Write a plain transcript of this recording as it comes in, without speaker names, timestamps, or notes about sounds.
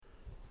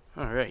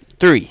All right.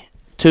 3,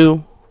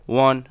 2,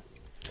 1,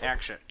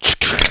 action.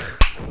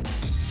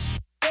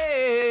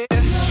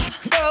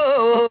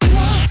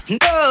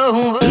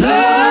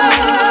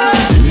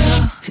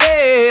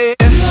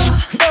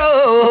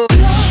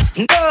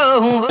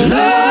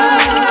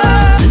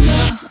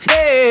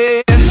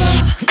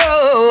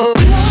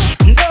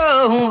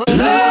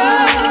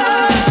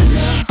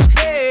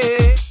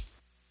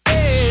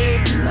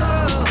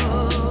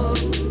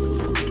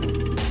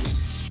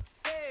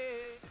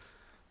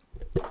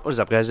 What is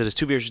up, guys? It is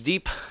Two Beers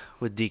Deep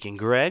with Deacon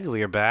Greg.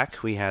 We are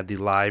back. We had the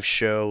live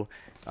show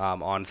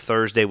on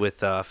Thursday with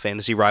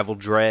fantasy rival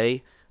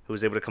Dre, who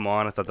was able to come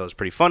on. I thought that was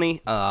pretty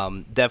funny.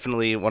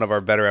 Definitely one of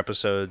our better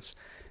episodes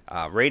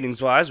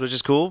ratings-wise, which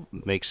is cool.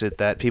 Makes it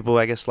that people,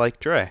 I guess, like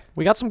Dre.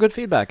 We got some good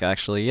feedback,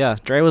 actually. Yeah,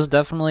 Dre was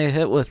definitely a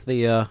hit with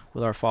the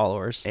with our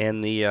followers.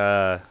 And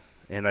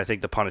and I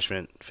think the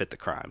punishment fit the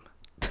crime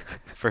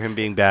for him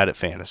being bad at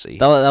fantasy.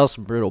 That was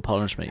some brutal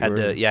punishment.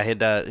 He had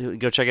to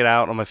go check it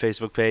out on my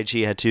Facebook page.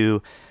 He had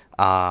to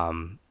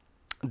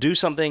do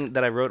something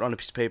that I wrote on a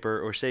piece of paper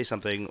or say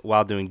something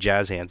while doing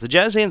jazz hands. The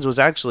jazz hands was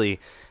actually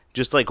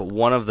just like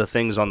one of the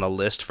things on the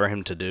list for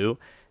him to do,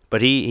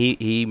 but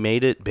he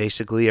made it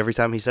basically every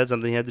time he said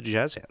something he had to do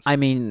jazz hands. I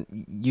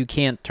mean, you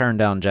can't turn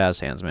down jazz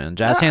hands, man.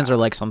 Jazz hands are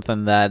like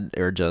something that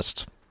are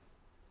just...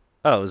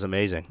 Oh, it was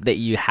amazing. That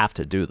you have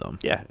to do them.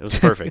 Yeah, it was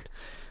perfect.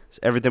 It's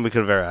everything we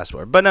could have ever asked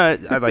for. But no,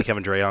 I like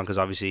having Dre on because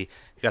obviously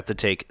you got to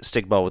take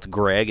Stickball with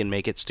Greg and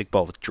make it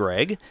Stickball with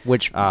Dreg.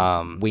 Which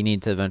we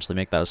need to eventually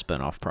make that a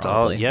spinoff,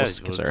 probably.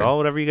 It's all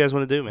whatever you guys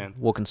want to do, man.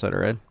 We'll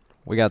consider it.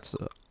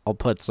 I'll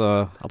put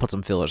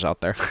some feelers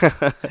out there.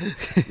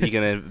 You're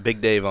gonna have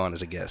Big Dave on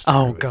as a guest.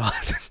 Oh God!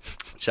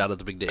 Shout out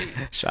to Big Dave.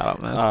 Shout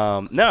out,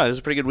 man. No, it was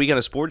a pretty good weekend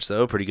of sports,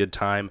 though. Pretty good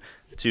time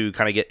to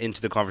kind of get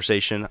into the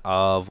conversation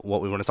of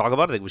what we want to talk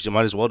about. I think we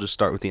might as well just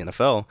start with the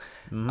NFL,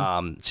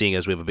 seeing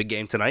as we have a big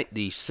game tonight: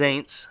 the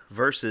Saints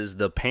versus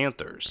the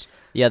Panthers.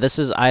 Yeah,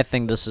 I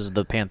think this is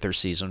the Panthers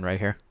season right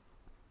here.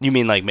 You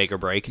mean like make or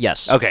break?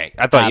 Yes. Okay,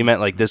 I thought you meant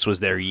like this was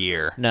their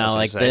year. No,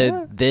 like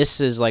this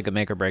is like a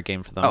make or break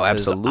game for them. Oh,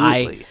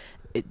 absolutely.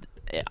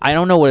 I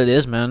don't know what it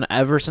is, man.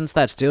 Ever since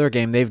that Steeler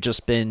game, they've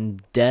just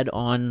been dead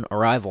on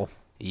arrival.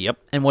 Yep.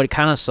 And what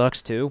kind of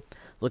sucks too,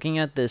 looking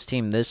at this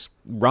team,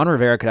 Ron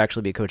Rivera could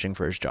actually be coaching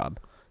for his job.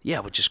 Yeah,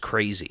 which is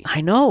crazy.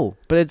 I know,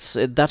 but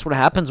that's what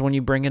happens when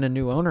you bring in a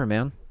new owner,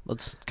 man.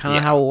 That's kind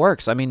of how it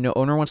works. I mean, the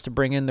owner wants to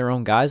bring in their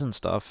own guys and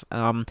stuff.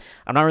 I'm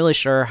not really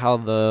sure how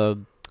the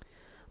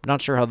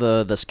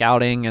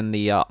scouting and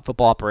the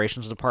football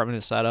operations department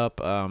is set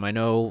up. I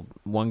know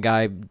one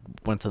guy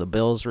went to the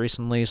Bills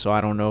recently, so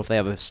I don't know if they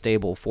have a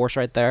stable force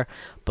right there.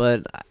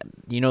 But,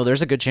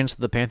 there's a good chance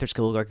that the Panthers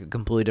could look like a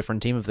completely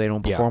different team if they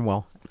don't perform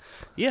well.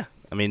 Yeah,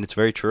 I mean, it's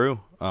very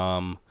true.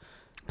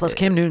 Plus,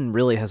 Cam Newton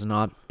really has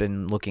not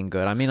been looking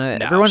good. I mean,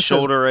 everyone's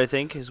shoulder, I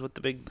think, is what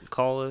the big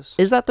call is.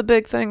 Is that the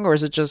big thing, or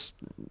is it just...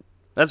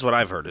 That's what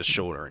I've heard is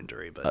shoulder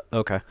injury. But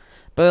okay.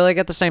 But, like,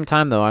 at the same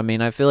time, though, I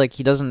mean, I feel like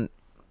he doesn't...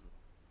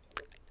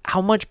 How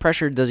much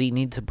pressure does he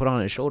need to put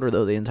on his shoulder,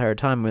 though, the entire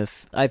time?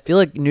 I feel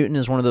like Newton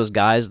is one of those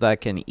guys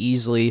that can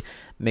easily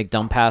make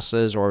dumb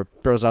passes or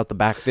throws out the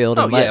backfield.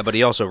 But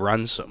he also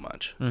runs so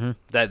much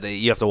that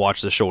you have to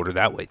watch the shoulder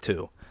that way,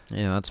 too.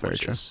 Yeah, that's very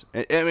true.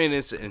 I mean,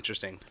 it's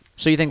interesting.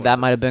 So you think that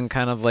might have been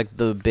kind of like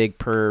the big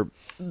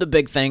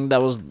thing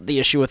that was the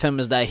issue with him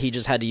is that he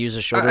just had to use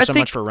his shoulder so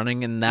much for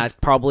running, and that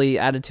probably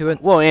added to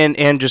it? Well,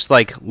 and just,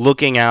 like,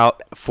 looking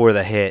out for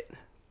the hit.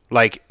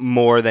 Like,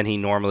 more than he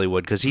normally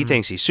would, because he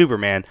thinks he's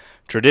Superman.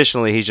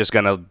 Traditionally, he's just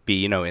going to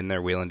be, in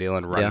there wheeling,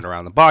 dealing, running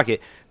around the pocket.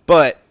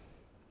 But,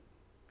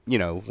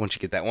 once you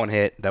get that one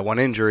hit, that one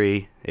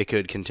injury, it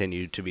could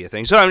continue to be a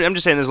thing. So I'm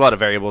just saying there's a lot of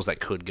variables that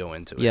could go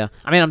into it. Yeah.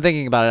 I mean, I'm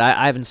thinking about it.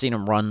 I haven't seen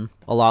him run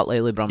a lot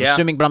lately, but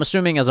I'm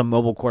assuming as a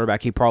mobile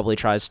quarterback, he probably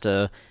tries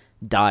to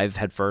dive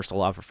headfirst a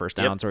lot for first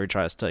downs, or he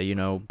tries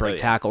to, break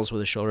tackles with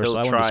his shoulder. So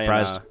I wouldn't be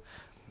surprised.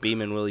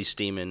 Beeman, Willie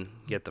Steeman,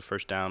 get the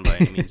first down by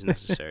any means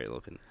necessary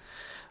looking.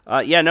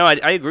 I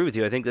agree with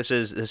you. I think this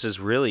is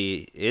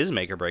really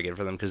make or break it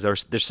for them because they're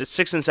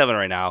 6-7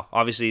 right now.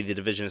 Obviously, the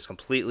division is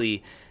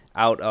completely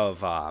out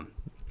of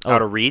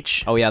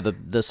reach. Oh yeah,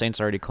 the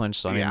Saints already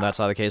clinched, so I mean that's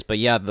not the case. But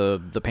yeah,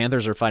 the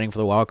Panthers are fighting for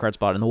the wild card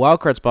spot, and the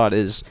wild card spot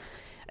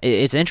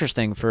it's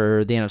interesting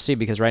for the NFC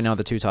because right now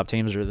the two top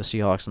teams are the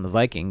Seahawks and the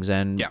Vikings,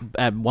 and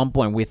at one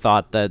point we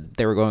thought that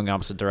they were going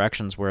opposite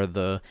directions, where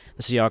the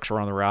Seahawks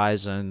were on the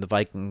rise and the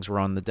Vikings were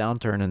on the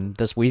downturn, and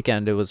this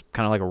weekend it was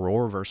kind of like a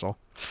role reversal.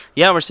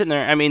 Yeah, we're sitting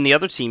there. I mean, the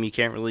other team you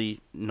can't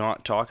really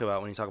not talk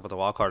about when you talk about the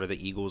wild card are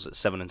the Eagles at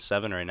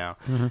 7-7 right now.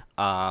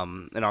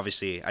 And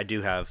obviously, I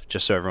do have,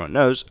 just so everyone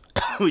knows,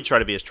 we try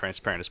to be as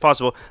transparent as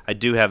possible. I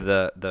do have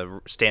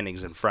the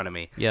standings in front of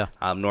me. Yeah.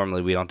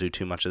 Normally, we don't do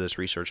too much of this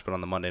research, but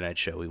on the Monday night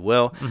show, we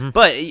will.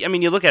 But I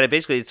mean, you look at it.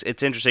 Basically,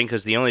 it's interesting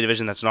because the only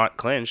division that's not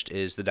clinched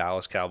is the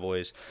Dallas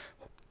Cowboys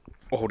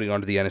holding on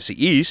to the NFC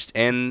East,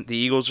 and the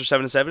Eagles are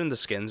 7-7, the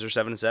Skins are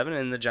 7-7,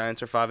 and the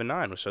Giants are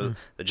 5-9. So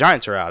the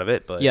Giants are out of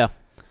it, but yeah.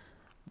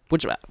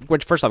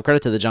 Which first off,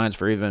 credit to the Giants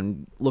for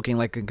even looking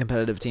like a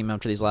competitive team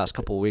after these last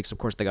couple of weeks. Of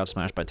course, they got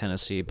smashed by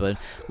Tennessee, but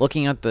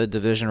looking at the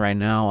division right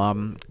now,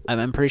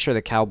 I'm pretty sure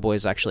the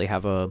Cowboys actually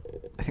have a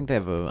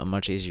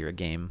much easier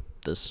game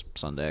this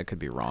Sunday. I could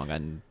be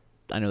wrong.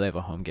 I know they have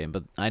a home game,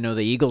 but I know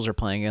the Eagles are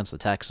playing against the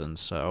Texans,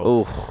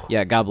 so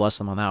yeah, God bless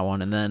them on that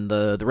one. And then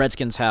the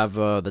Redskins have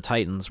the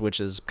Titans, which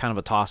is kind of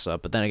a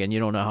toss-up. But then again, you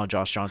don't know how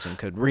Josh Johnson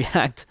could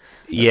react.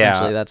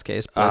 Essentially, that's the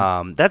case.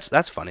 But.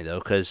 That's funny though,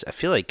 because I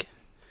feel like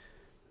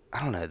I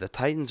don't know. The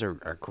Titans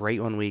are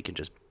great one week and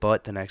just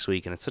butt the next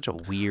week, and it's such a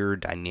weird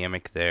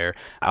dynamic there.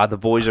 The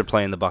boys are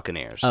playing the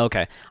Buccaneers.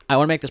 Okay. I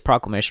want to make this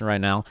proclamation right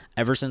now.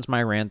 Ever since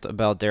my rant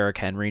about Derrick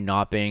Henry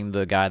not being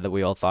the guy that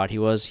we all thought he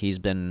was, he's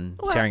been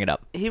tearing it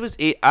up.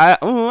 I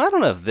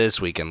don't know if this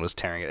weekend was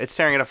tearing it. It's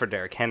tearing it up for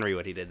Derrick Henry,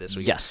 what he did this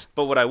week. Yes.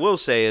 But what I will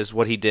say is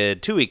what he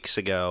did 2 weeks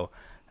ago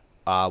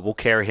will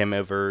carry him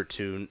over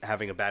to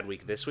having a bad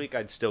week this week.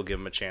 I'd still give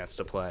him a chance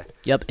to play.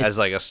 Yep. As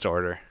like a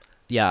starter.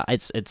 Yeah,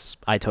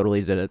 I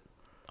totally did it.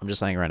 I'm just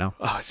saying right now.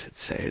 Oh, it's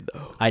insane,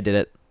 though. I did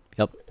it.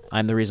 Yep.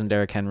 I'm the reason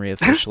Derrick Henry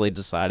officially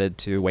decided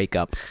to wake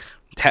up.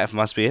 That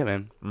must be it,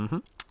 man. Mm-hmm.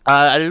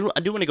 I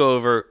do want to go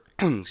over,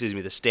 excuse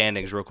me, the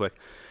standings real quick.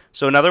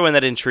 So another one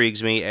that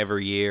intrigues me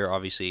every year,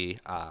 obviously,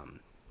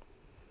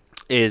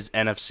 is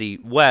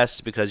NFC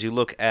West, because you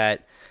look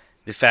at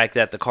the fact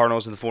that the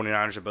Cardinals and the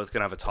 49ers are both going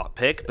to have a top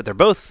pick, but they're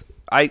both...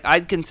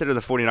 I'd consider the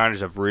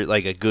 49ers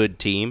like a good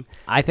team.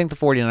 I think the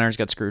 49ers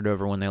got screwed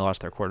over when they lost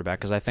their quarterback,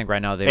 because I think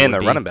right now and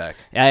their running back.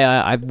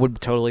 Yeah, I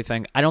would totally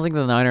think. I don't think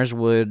the Niners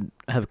would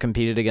have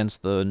competed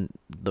against the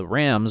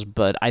Rams,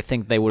 but I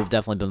think they would have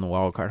definitely been the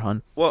wild card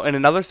hunt. Well, and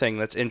another thing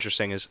that's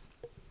interesting is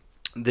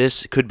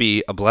this could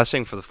be a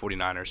blessing for the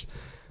 49ers,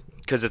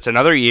 because it's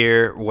another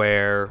year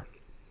where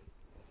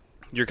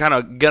you're kind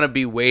of going to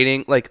be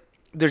waiting. Like,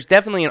 there's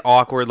definitely an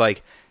awkward,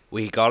 like,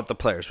 we got the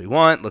players we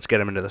want. Let's get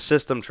them into the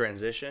system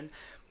transition.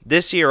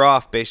 This year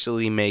off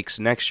basically makes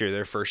next year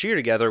their first year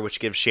together, which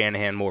gives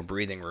Shanahan more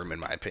breathing room, in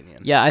my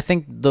opinion. Yeah, I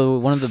think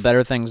one of the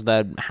better things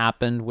that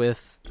happened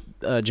with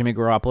Jimmy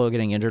Garoppolo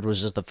getting injured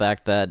was just the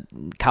fact that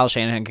Kyle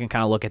Shanahan can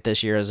kind of look at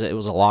this year as it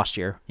was a lost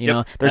year. You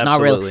know, there's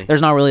absolutely.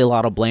 not really a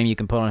lot of blame you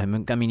can put on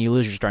him. I mean, you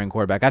lose your starting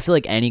quarterback. I feel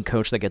like any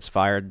coach that gets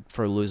fired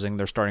for losing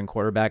their starting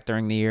quarterback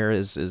during the year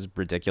is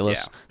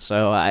ridiculous. Yeah.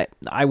 So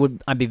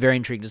I'd be very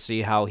intrigued to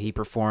see how he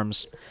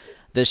performs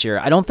this year.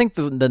 I don't think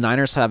the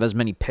Niners have as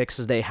many picks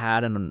as they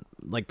had in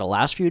like the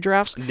last few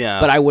drafts. No.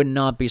 But I would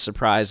not be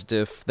surprised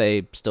if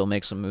they still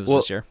make some moves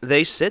this year.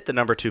 They sit the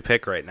number 2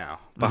 pick right now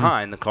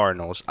behind the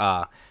Cardinals.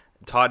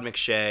 Todd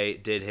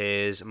McShay did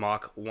his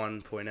mock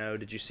 1.0.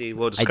 Did you see?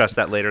 We'll discuss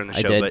that later in the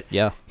show. I did, but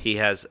yeah. He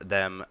has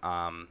them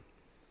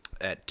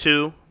at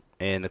 2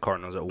 and the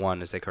Cardinals at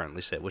 1 as they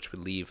currently sit, which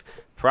would leave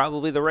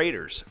probably the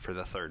Raiders for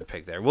the 3rd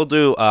pick there. We'll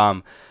do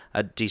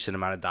a decent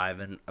amount of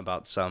diving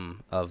about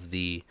some of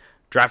the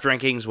draft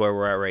rankings, where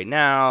we're at right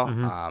now,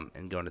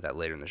 and go into that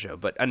later in the show.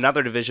 But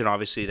another division,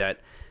 obviously, that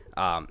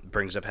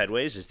brings up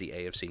headways is the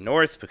AFC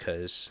North,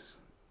 because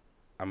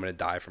I'm going to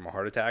die from a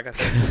heart attack, I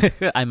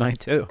think. I might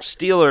too.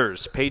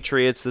 Steelers,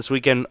 Patriots this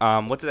weekend.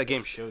 What did that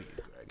game show you,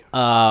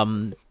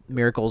 Greg?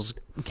 Miracles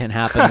can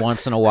happen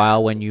once in a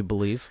while when you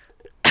believe.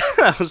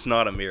 That was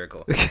not a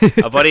miracle.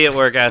 A buddy at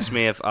work asked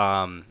me if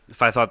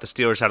I thought the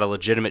Steelers had a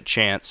legitimate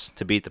chance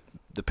to beat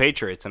the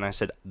Patriots, and I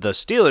said, the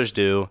Steelers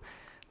do.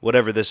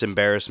 Whatever this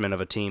embarrassment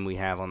of a team we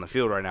have on the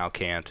field right now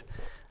can't.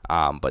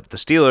 But the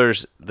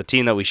Steelers, the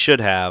team that we should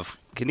have,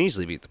 can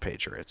easily beat the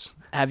Patriots.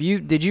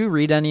 Did you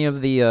read any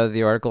of the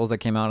articles that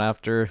came out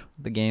after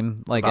the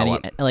game? Like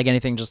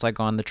anything just like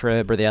on the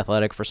Trib or the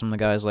Athletic for some of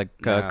the guys like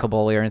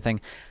Kaboli or anything?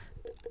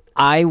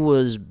 I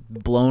was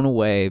blown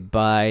away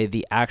by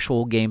the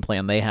actual game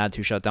plan they had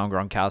to shut down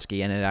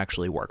Gronkowski, and it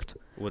actually worked.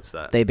 What's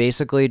that? They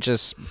basically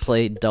just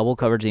played double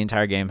coverage the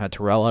entire game, had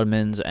Terrell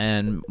Edmonds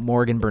and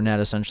Morgan Burnett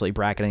essentially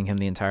bracketing him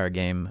the entire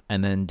game,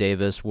 and then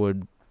Davis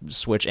would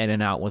switch in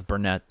and out with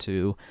Burnett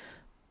to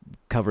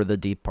cover the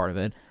deep part of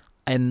it.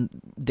 And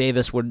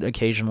Davis would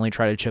occasionally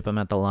try to chip him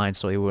at the line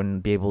so he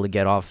wouldn't be able to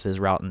get off his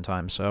route in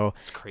time. So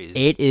it's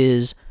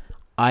crazy.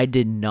 I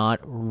did not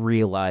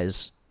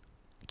realize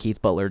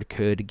Keith Butler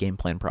could game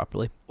plan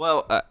properly.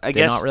 Well, I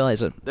did not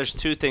realize it. There's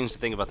 2 things to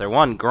think about there.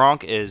 One,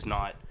 Gronk is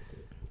not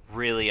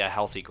really a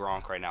healthy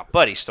Gronk right now,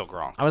 but he's still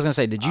Gronk. I was gonna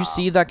say, did you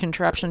see that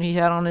contraption he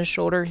had on his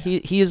shoulder?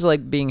 He is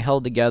like being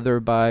held together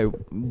by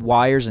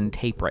wires and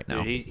tape right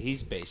now. Dude,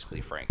 he's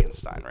basically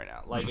Frankenstein right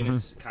now. Like, and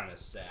it's kind of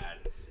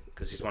sad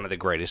because he's one of the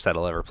greatest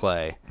that'll ever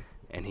play,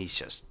 and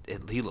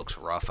he looks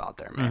rough out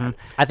there, man.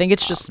 I think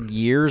it's just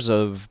years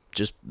of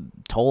just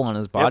toll on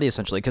his body,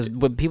 essentially. Because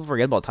what people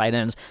forget about tight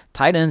ends,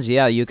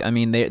 yeah,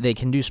 they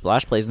can do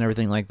splash plays and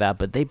everything like that,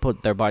 but they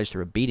put their bodies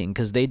through a beating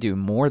because they do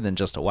more than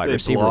just a wide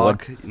receiver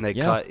block, would. And they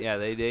cut. Yeah,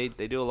 they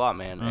do a lot,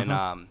 man.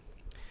 And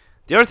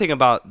the other thing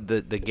about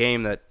the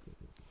game that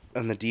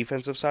on the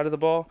defensive side of the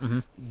ball,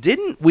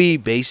 didn't we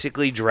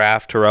basically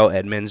draft Terrell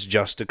Edmonds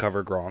just to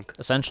cover Gronk?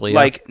 Essentially,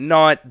 like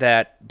not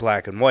that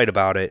black and white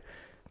about it.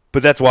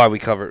 But that's why we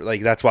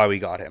that's why we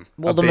got him.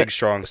 Well, a big,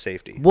 strong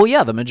safety. Well,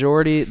 yeah, the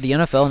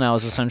NFL now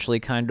is essentially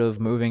kind of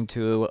moving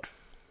to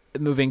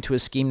a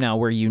scheme now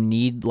where you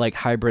need like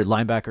hybrid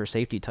linebacker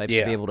safety types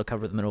to be able to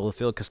cover the middle of the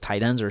field because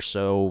tight ends are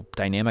so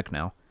dynamic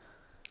now.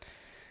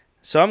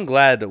 So I'm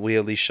glad that we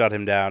at least shut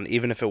him down,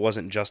 even if it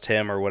wasn't just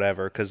him or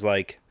whatever, because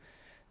like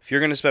if you're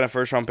going to spend a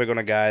first-round pick on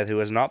a guy who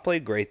has not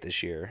played great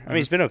this year, I mean,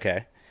 he's been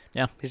okay.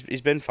 Yeah.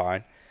 He's been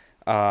fine.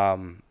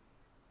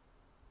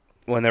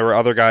 When there were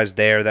other guys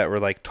there that were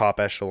like top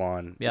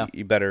echelon,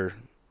 you better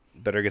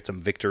get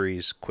some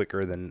victories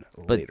quicker than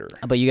later.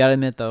 But you got to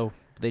admit, though,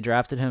 they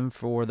drafted him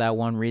for that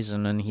one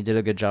reason, and he did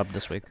a good job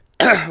this week.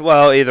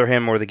 Well, either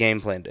him or the game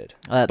plan did.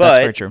 That's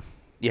very true.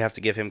 You have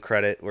to give him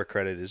credit where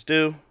credit is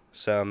due,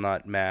 so I'm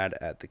not mad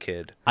at the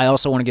kid. I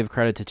also want to give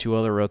credit to 2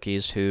 other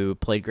rookies who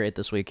played great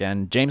this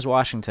weekend. James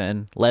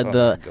Washington led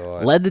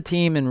the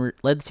team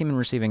in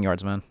receiving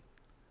yards, man.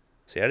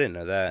 See, I didn't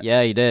know that.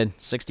 Yeah, he did.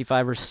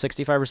 65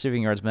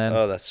 receiving yards, man.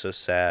 Oh, that's so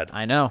sad.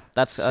 I know.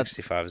 That's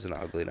 65 is an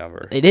ugly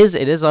number. It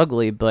is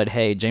ugly, but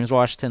hey, James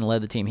Washington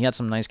led the team. He had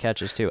some nice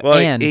catches too. Well,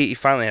 and he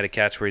finally had a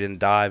catch where he didn't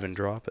dive and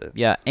drop it.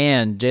 Yeah,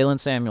 and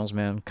Jalen Samuels,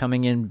 man,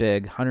 coming in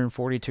big,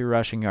 142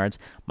 rushing yards.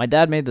 My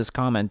dad made this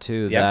comment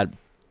too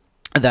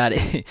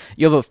that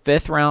you have a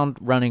 5th-round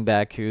running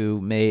back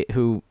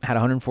who had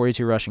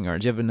 142 rushing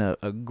yards. You have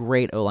a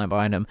great O-line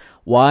behind him.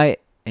 Why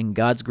in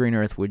God's green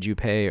earth would you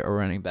pay a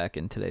running back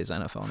in today's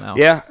NFL now?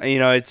 Yeah,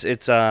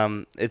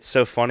 it's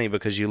so funny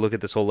because you look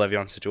at this whole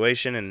Le'Veon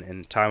situation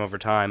and time over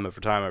time,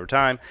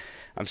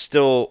 I'm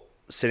still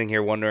sitting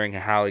here wondering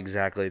how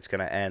exactly it's going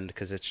to end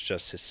because it's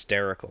just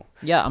hysterical.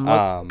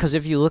 Yeah, because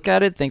if you look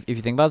at it, if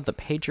you think about it, the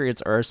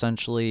Patriots are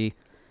essentially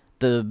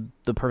the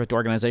perfect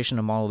organization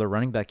to model their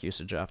running back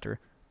usage after.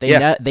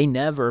 They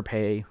never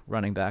pay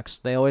running backs.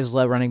 They always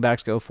let running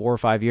backs go 4 or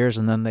 5 years,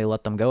 and then they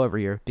let them go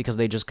every year because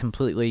they just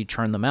completely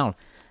churn them out.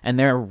 And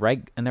they're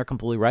right, and they're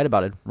completely right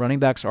about it. Running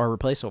backs are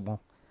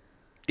replaceable.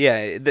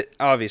 Yeah,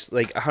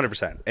 obviously, like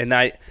 100%. And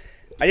I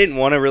didn't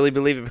want to really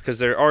believe it because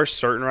there are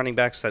certain running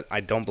backs that I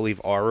don't believe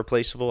are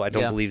replaceable. I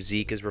don't believe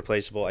Zeke is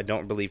replaceable. I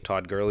don't believe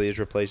Todd Gurley is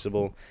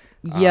replaceable.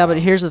 Yeah, but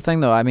here's the thing,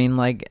 though. I mean,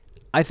 like,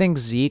 I think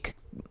Zeke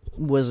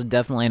was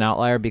definitely an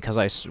outlier because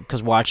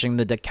watching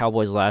the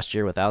Cowboys last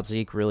year without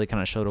Zeke really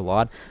kind of showed a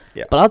lot.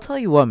 Yeah. But I'll tell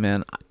you what,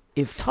 man.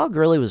 If Todd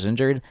Gurley was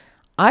injured,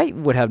 I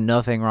would have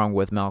nothing wrong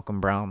with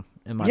Malcolm Brown.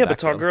 But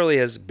Todd Gurley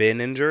has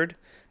been injured,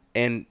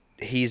 and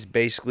he's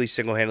basically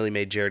single-handedly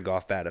made Jared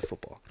Goff bad at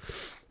football.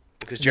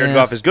 Because Jared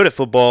Goff is good at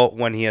football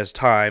when he has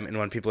time and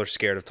when people are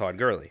scared of Todd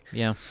Gurley.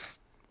 Yeah.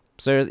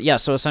 So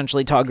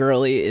essentially Todd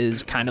Gurley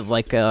is kind of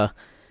like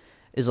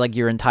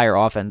your entire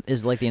offense,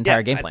 is like the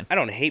entire game plan. I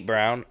don't hate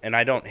Brown, and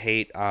I don't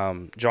hate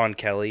John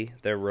Kelly,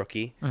 their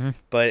rookie,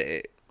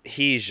 but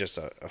he's just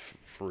a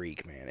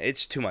freak, man.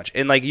 It's too much.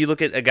 And like you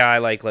look at a guy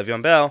like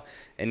Le'Veon Bell,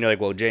 and you're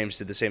like, well, James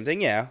did the same thing,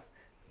 yeah.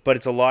 But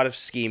it's a lot of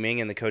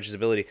scheming and the coach's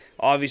ability.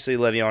 Obviously,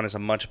 Le'Veon is a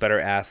much better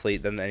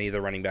athlete than any of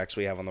the running backs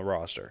we have on the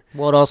roster.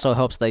 Well, it also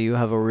helps that you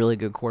have a really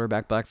good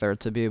quarterback back there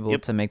to be able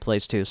to make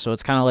plays too. So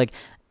it's kind of like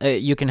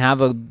you can have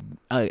an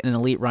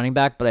elite running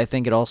back, but I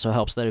think it also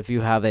helps that if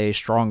you have a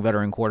strong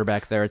veteran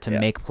quarterback there to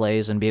make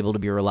plays and be able to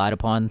be relied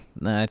upon,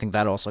 then I think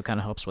that also kind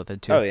of helps with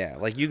it too. Oh, yeah.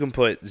 Like you can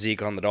put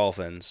Zeke on the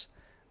Dolphins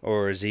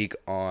or Zeke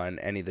on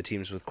any of the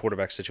teams with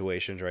quarterback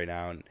situations right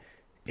now, and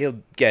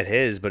he'll get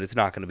his, but it's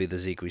not going to be the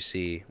Zeke we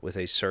see with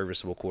a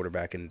serviceable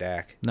quarterback in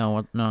Dak.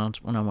 No, none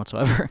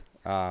whatsoever.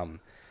 I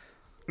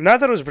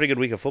thought it was a pretty good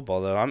week of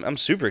football, though. I'm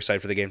super excited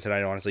for the game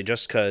tonight, honestly,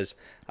 just because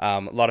a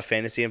lot of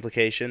fantasy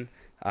implication.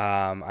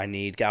 I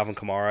need Alvin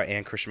Kamara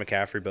and Christian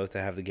McCaffrey both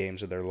to have the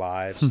games of their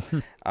lives.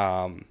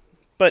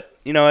 But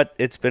you know what?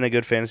 It's been a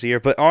good fantasy year.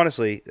 But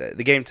honestly,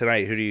 the game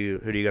tonight, who do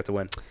you got to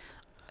win?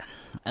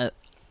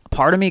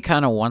 Part of me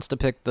kind of wants to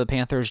pick the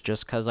Panthers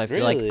just because I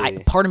feel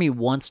like part of me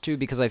wants to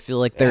because I feel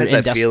like they're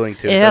in that feeling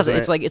too. It has.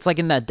 It's like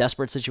in that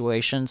desperate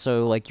situation.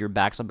 So like your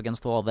back's up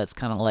against the wall. That's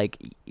kind of like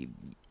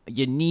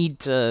you need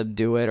to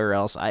do it or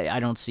else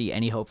I don't see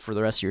any hope for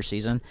the rest of your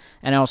season.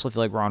 And I also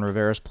feel like Ron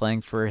Rivera's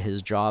playing for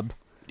his job.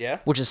 Yeah.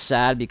 Which is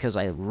sad because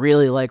I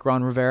really like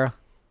Ron Rivera,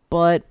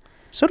 but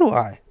so do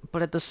I.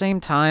 But at the same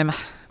time,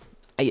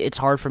 it's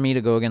hard for me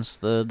to go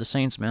against the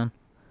Saints, man.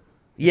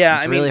 Yeah,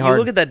 it's I mean, really hard. You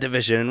look at that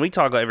division, and we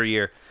talk every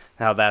year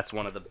how that's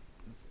one of the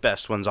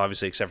best ones,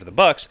 obviously, except for the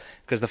Bucs,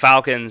 because the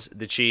Falcons,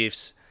 the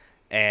Chiefs,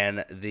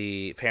 and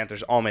the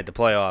Panthers all made the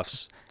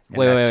playoffs.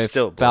 Wait.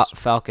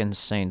 Falcons,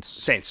 Saints.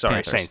 Saints. All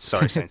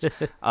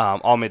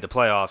made the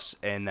playoffs,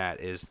 and that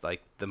is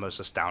like the most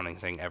astounding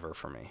thing ever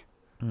for me.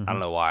 Mm-hmm. I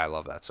don't know why I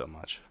love that so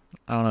much.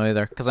 I don't know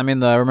either, because I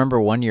mean, I remember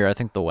one year, I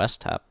think the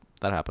West that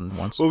happened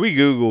once. Well, we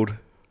Googled.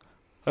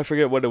 I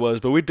forget what it was,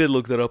 but we did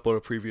look that up on a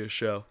previous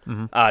show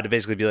to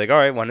basically be like, all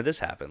right, when did this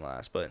happen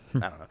last? But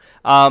I don't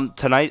know.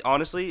 Tonight,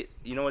 honestly,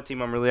 you know what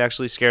team I'm really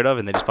actually scared of,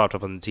 and they just popped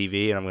up on the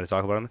TV, and I'm going to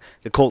talk about them?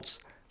 The Colts.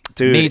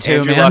 Dude, Me too,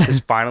 Andrew man. Luck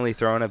is finally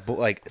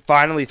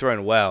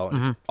throwing well.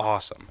 And It's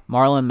awesome.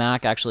 Marlon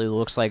Mack actually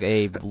looks like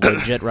a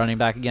legit running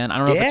back again. I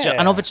don't know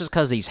if it's just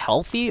because he's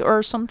healthy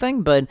or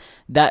something, but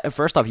that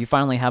first off, you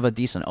finally have a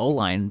decent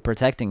O-line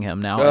protecting him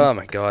now. Oh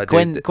my God,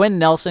 dude. Quinn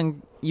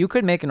Nelson, you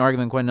could make an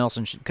argument Quinn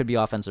Nelson could be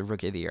offensive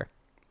rookie of the year.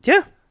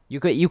 Yeah. You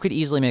could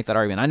easily make that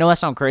argument. I know that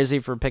sounds crazy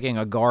for picking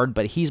a guard,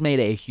 but he's made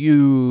a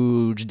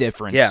huge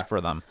difference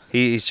for them.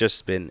 He's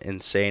just been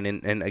insane.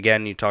 And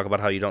again, you talk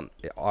about how you don't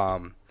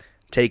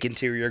take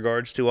interior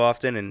guards too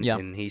often,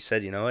 and he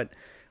said, you know what,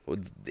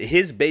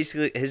 his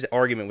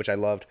argument, which I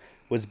loved,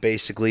 was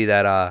basically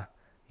that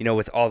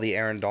with all the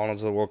Aaron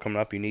Donalds of the world coming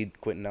up, you need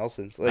Quentin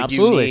Nelsons.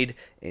 Absolutely. You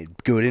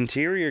need good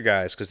interior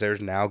guys because there's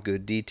now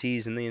good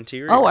DTs in the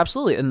interior. Oh,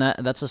 absolutely, and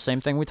that's the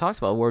same thing we talked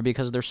about. Where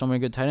because there's so many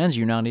good tight ends,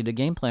 you now need a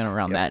game plan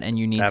around that, and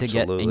you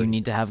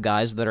need to have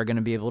guys that are going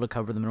to be able to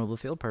cover the middle of the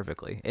field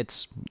perfectly.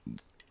 It's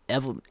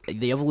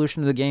the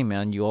evolution of the game,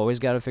 man. You always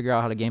got to figure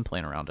out how to game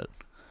plan around it.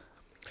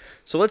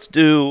 So let's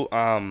do.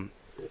 I'm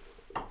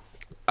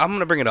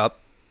gonna bring it up.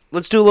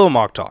 Let's do a little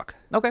mock talk.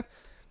 Okay.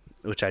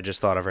 Which I just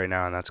thought of right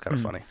now, and that's kind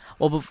of funny.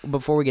 Well,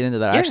 before we get into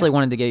that, I actually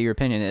wanted to get your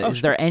opinion.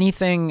 Is there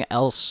anything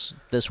else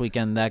this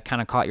weekend that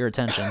kind of caught your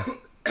attention?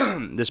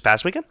 This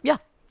past weekend? Yeah.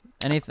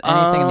 Anything in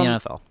the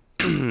NFL?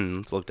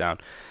 Let's look down.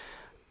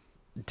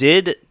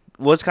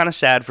 Was kind of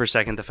sad for a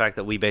second the fact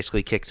that we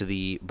basically kicked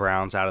the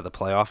Browns out of the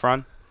playoff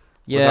run.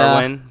 With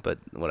our win, but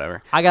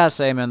whatever. I gotta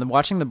say, man,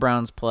 watching the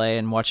Browns play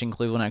and watching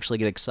Cleveland actually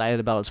get excited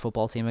about its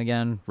football team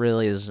again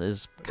really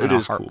is kind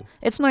of cool.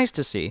 It's nice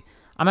to see.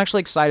 I'm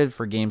actually excited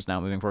for games now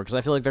moving forward because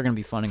I feel like they're going to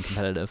be fun and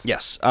competitive.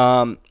 Yes.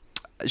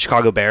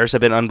 Chicago Bears have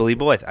been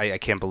unbelievable. I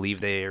can't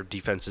believe their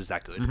defense is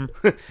that good.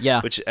 Mm-hmm.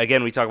 Yeah. Which,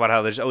 again, we talk about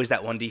how there's always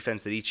that one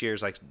defense that each year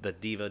is like the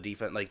diva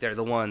defense. Like, they're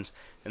the ones,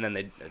 and then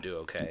they do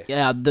okay.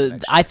 Yeah,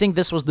 I think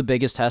this was the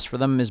biggest test for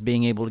them is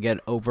being able to get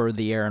over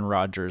the Aaron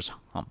Rodgers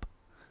hump.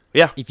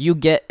 Yeah. If you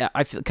get,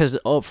 I feel, because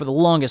for the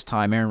longest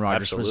time, Aaron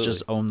Rodgers was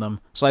just own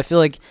them. So I feel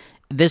like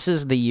this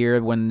is the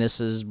year when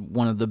this is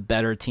one of the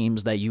better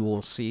teams that you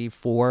will see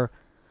for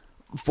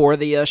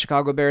the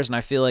Chicago Bears. And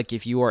I feel like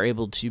if you are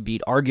able to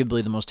beat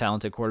arguably the most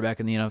talented quarterback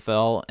in the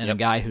NFL and a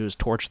guy who's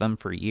torched them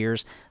for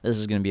years, this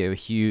is going to be a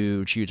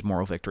huge, huge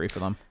moral victory for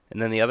them.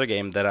 And then the other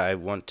game that I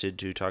wanted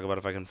to talk about,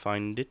 if I can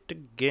find it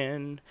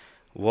again,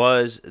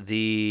 was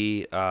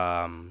the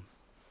wow,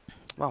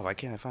 why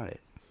can't I find it?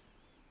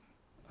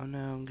 Oh no,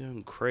 I'm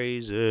going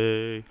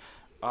crazy.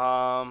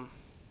 I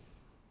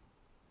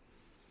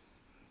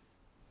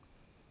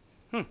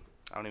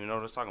don't even know what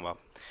I was talking about.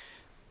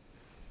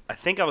 I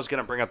think I was going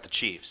to bring up the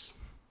Chiefs,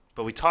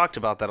 but we talked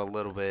about that a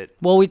little bit.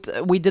 Well, we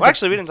did.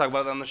 Actually, we didn't talk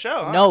about it on the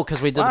show. Huh? No,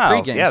 because we did the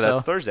pregame. Yeah,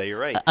 that's Thursday. You're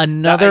right.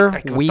 Another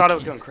week. I thought I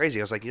was going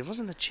crazy. I was like, it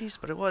wasn't the Chiefs,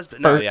 but it was.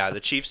 But no, the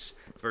Chiefs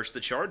versus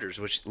the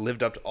Chargers, which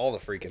lived up to all the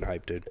freaking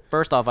hype, dude.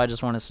 First off, I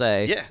just want to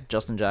say,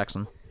 Justin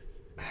Jackson.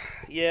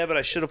 Yeah, but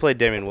I should have played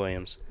Damian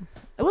Williams.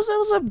 It was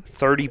a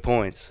 30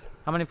 points.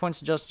 How many points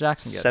did Justin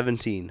Jackson get?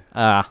 17.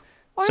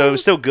 So it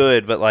was still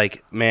good, but,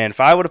 like, man,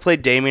 if I would have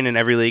played Damian in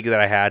every league that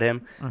I had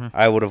him,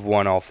 I would have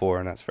won all four,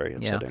 and that's very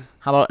upsetting. Yeah.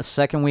 How about a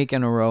second week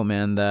in a row,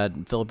 man, that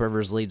Phillip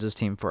Rivers leads his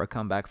team for a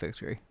comeback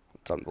victory?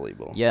 It's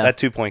unbelievable. Yeah. That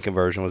 2-point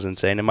conversion was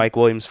insane, and Mike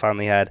Williams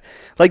finally had,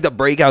 like, the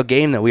breakout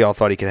game that we all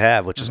thought he could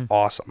have, which is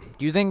awesome.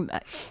 Do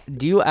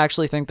you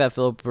actually think that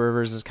Phillip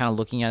Rivers is kind of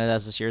looking at it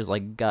as this year is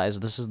like, guys,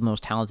 this is the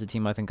most talented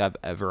team I think I've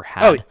ever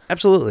had? Oh,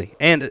 absolutely.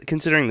 And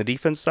considering the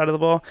defense side of the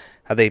ball,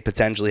 how they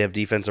potentially have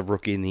defensive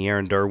rookie in the year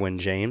and Derwin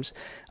James.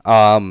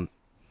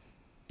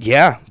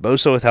 Yeah,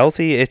 Bosa with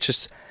healthy, it's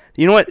just...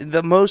 You know what?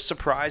 The most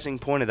surprising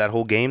point of that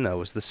whole game, though,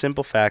 was the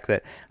simple fact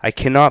that I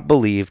cannot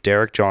believe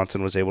Derek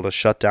Johnson was able to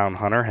shut down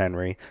Hunter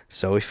Henry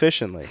so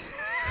efficiently.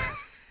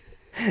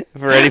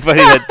 For anybody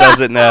that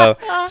doesn't know,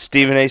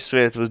 Stephen A.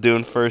 Smith was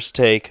doing First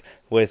Take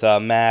with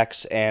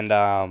Max and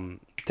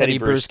Teddy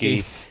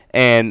Bruschi,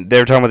 and they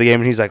were talking about the game,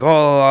 and he's like,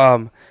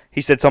 he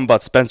said something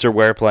about Spencer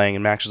Ware playing,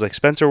 and Max was like,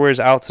 Spencer Ware's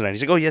out tonight.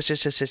 He's like, oh, yes,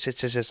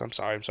 I'm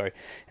sorry.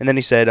 And then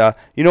he said,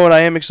 you know what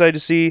I am excited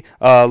to see?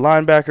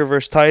 Linebacker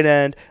versus tight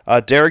end,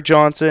 Derek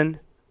Johnson,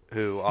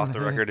 who, off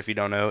the record, if you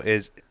don't know,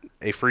 is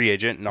a free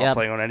agent, not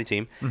playing on any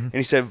team. And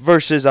he said,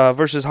 versus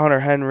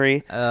Hunter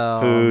Henry,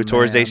 who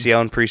tore his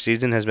ACL in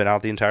preseason, has been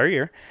out the entire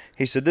year.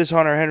 He said, this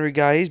Hunter Henry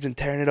guy, he's been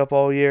tearing it up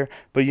all year,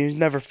 but you've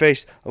never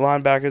faced a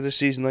linebacker this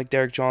season like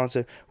Derek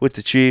Johnson with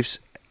the Chiefs.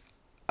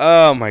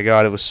 Oh, my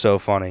God, it was so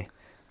funny.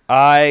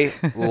 I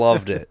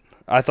loved it.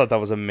 I thought that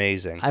was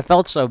amazing. I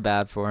felt so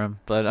bad for him,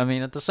 but I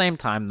mean, at the same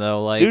time,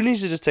 though, like, dude needs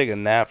to just take a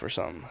nap or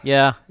something.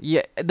 Yeah,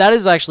 that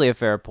is actually a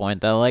fair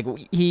point, though. Like,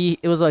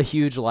 it was a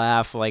huge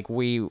laugh. Like,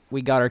 we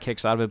got our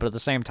kicks out of it, but at the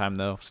same time,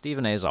 though,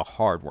 Stephen A. is a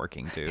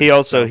hardworking dude.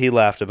 He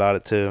laughed about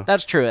it too.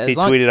 That's true. He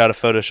tweeted out a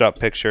Photoshop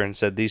picture and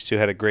said these two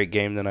had a great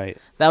game tonight.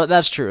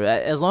 That's true.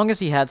 As long as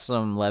he had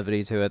some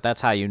levity to it, that's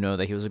how you know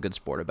that he was a good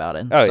sport about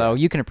it.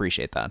 You can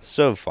appreciate that.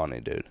 So funny,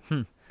 dude.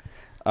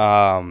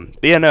 But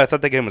yeah, no, I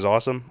thought that game was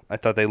awesome. I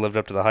thought they lived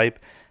up to the hype.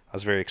 I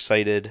was very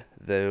excited,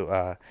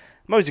 though.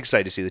 I'm always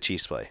excited to see the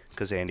Chiefs play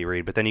because of Andy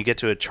Reid. But then you get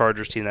to a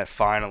Chargers team that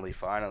finally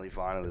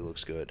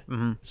looks good.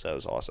 Mm-hmm. So it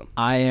was awesome.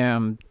 I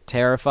am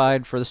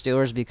terrified for the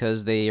Steelers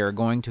because they are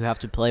going to have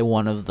to play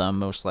one of them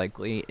most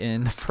likely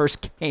in the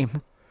first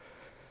game.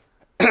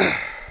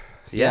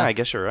 Yeah, I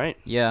guess you're right.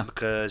 Yeah.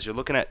 Because you're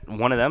looking at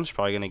one of them's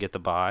probably going to get the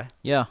bye.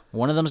 Yeah,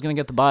 one of them's going to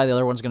get the bye. The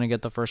other one's going to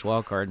get the first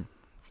wild card.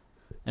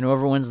 And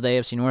whoever wins the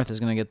AFC North is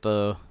going to get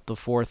the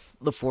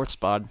fourth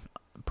spot,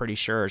 I'm pretty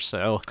sure.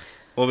 So,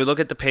 well, we look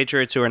at the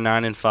Patriots, who are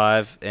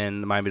 9-5,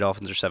 and the Miami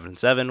Dolphins are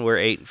 7-7. We're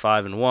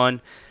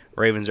 8-5-1.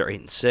 Ravens are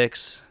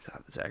 8-6.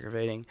 God, that's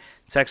aggravating.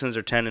 Texans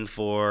are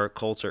 10-4.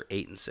 Colts are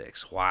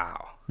 8-6.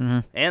 Wow. Mm-hmm.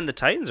 And the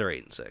Titans are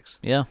 8-6.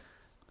 Yeah.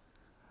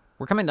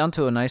 We're coming down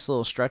to a nice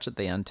little stretch at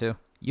the end too.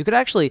 You could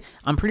actually,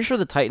 I'm pretty sure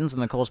the Titans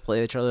and the Colts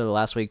played each other the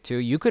last week too.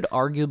 You could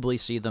arguably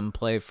see them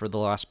play for the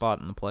last spot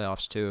in the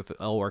playoffs too if it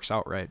all works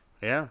out right.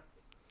 Yeah.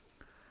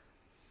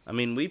 I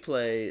mean, we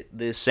play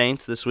the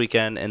Saints this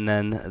weekend and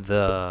then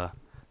the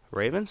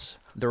Ravens?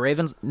 The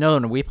Ravens? No,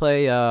 we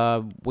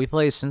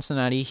play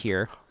Cincinnati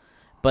here.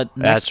 But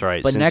that's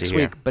right. But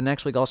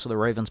next week also the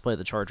Ravens play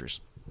the Chargers.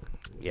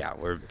 Yeah,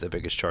 we're the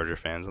biggest Charger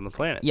fans on the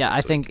planet. Yeah,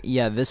 I think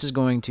this is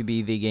going to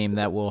be the game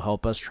that will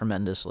help us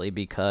tremendously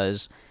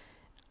because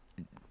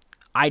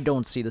I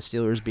don't see the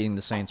Steelers beating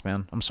the Saints,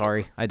 man. I'm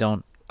sorry, I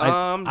don't.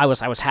 I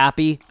was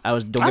happy.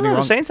 Don't get me wrong.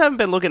 The Saints haven't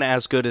been looking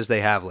as good as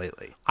they have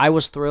lately. I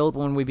was thrilled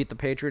when we beat the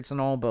Patriots and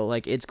all, but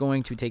it's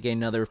going to take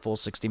another full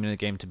 60-minute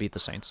game to beat the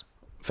Saints.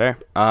 Fair.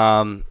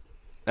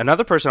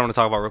 Another person I want to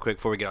talk about real quick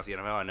before we get off the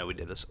NFL. I know we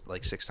did this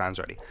 6 times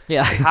already.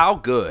 Yeah. How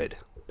good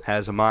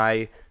has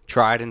my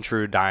tried and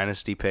true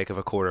dynasty pick of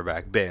a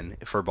quarterback been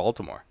for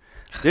Baltimore?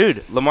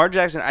 Dude, Lamar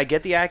Jackson, I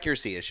get the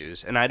accuracy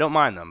issues, and I don't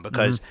mind them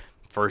because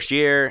first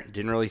year,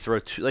 didn't really throw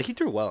he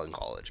threw well in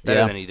college,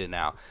 better than he did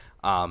now.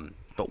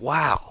 But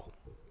wow,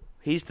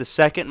 he's the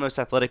second most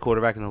athletic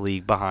quarterback in the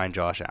league behind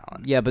Josh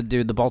Allen. Yeah, but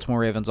dude, the Baltimore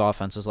Ravens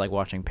offense is like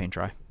watching paint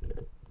dry.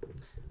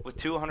 With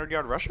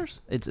 200-yard rushers?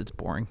 It's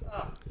boring.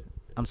 Oh.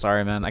 I'm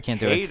sorry, man. I can't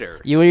do Hater.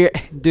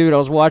 it. Dude, I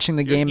was watching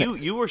the game.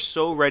 You were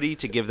so ready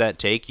to give that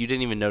take, you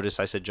didn't even notice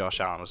I said Josh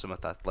Allen was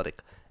the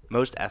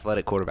most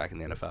athletic quarterback in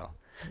the NFL.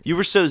 You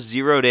were so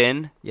zeroed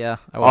in I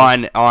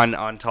was.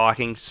 on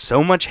talking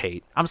so much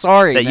hate. I'm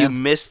sorry that man. You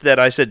missed that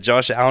I said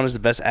Josh Allen is the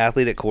best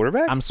athlete at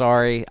quarterback. I'm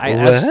sorry. I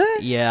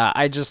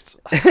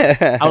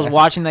was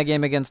watching that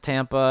game against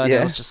Tampa and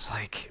I was just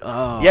like,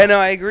 oh. Yeah, no,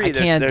 I agree.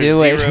 There's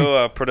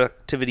zero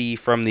productivity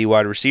from the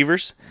wide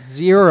receivers.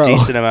 Zero.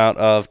 Decent amount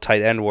of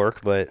tight end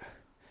work, but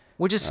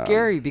which is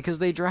scary because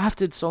they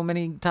drafted so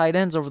many tight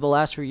ends over the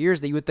last few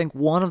years that you would think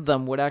one of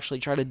them would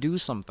actually try to do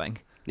something.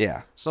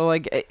 Yeah. So,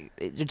 it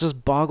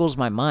just boggles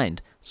my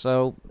mind.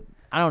 So,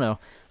 I don't know.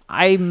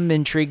 I'm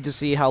intrigued to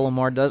see how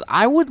Lamar does.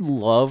 I would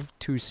love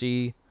to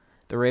see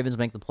the Ravens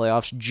make the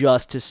playoffs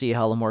just to see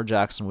how Lamar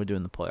Jackson would do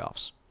in the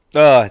playoffs.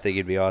 Oh, I think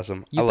he'd be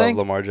awesome. I love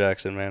Lamar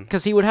Jackson, man.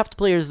 Because he would have to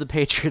play either the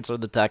Patriots or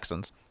the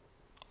Texans.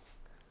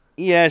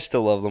 Yeah, I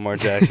still love Lamar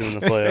Jackson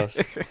in the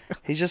playoffs.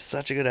 He's just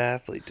such a good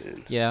athlete,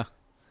 dude. Yeah.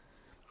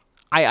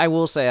 I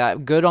will say,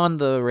 good on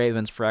the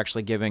Ravens for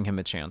actually giving him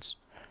a chance.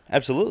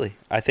 Absolutely.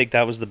 I think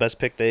that was the best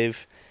pick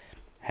they've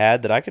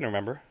had that I can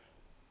remember.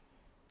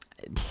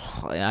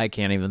 I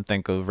can't even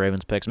think of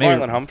Ravens picks. Maybe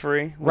Marlon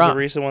Humphrey was a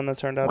recent one that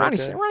turned out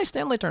okay. Ronnie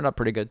Stanley turned out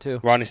pretty good,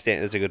 too. Ronnie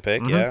Stanley, that's a good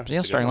pick, yeah.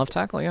 Yeah, starting left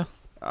tackle, yeah.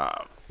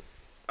 All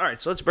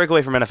right, so let's break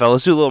away from NFL.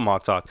 Let's do a little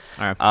mock talk.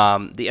 All right.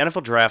 The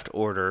NFL draft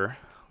order,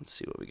 let's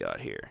see what we got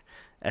here.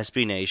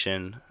 SB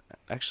Nation.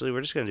 Actually,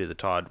 we're just going to do the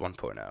Todd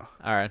 1.0.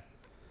 All right.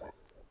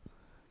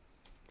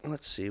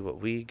 Let's see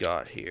what we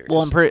got here.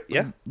 Well,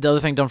 the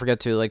other thing, don't forget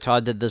too.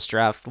 Todd did this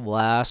draft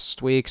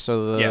last week,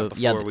 so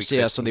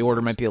the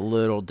order might be a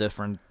little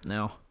different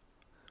now.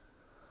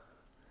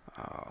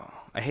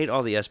 I hate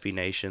all the SB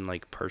Nation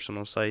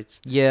personal sites.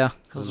 Yeah,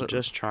 because I'm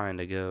just trying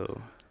to go.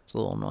 It's a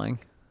little annoying.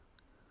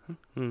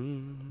 There,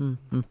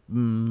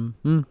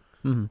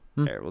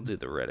 we'll do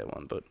the Reddit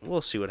one, but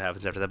we'll see what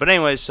happens after that. But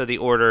anyways, so the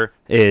order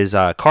is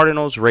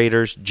Cardinals,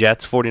 Raiders,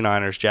 Jets,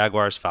 49ers,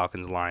 Jaguars,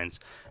 Falcons, Lions,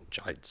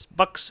 Giants,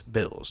 Bucks,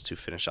 Bills to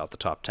finish out the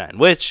top 10,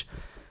 which,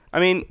 I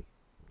mean,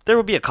 there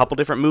will be a couple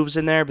different moves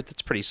in there, but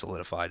that's pretty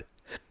solidified.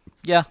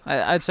 Yeah,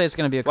 I'd say it's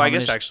going to be a combination. Well,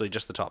 I guess actually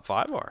just the top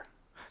 5 are.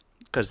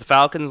 Because the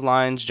Falcons,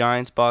 Lions,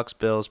 Giants, Bucks,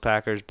 Bills,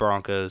 Packers,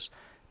 Broncos,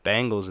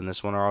 Bengals in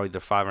this one are all either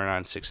 5 or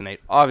 9, 6 and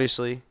 8.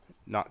 Obviously,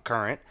 not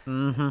current,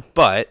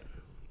 but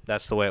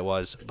that's the way it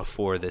was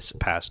before this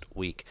past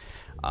week.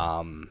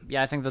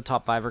 I think the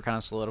top 5 are kind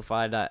of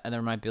solidified, and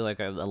there might be a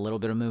little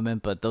bit of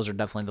movement, but those are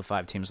definitely the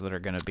 5 teams that are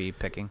going to be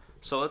picking.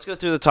 So let's go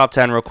through the top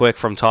 10 real quick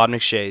from Todd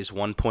McShay's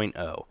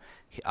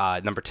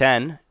 1.0. Number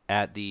 10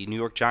 at the New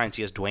York Giants,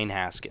 he has Dwayne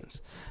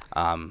Haskins.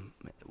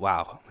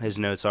 Wow, his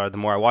notes are, the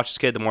more I watch this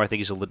kid, the more I think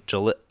he's a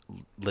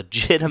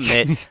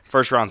legitimate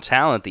first-round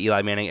talent. The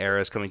Eli Manning era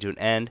is coming to an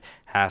end.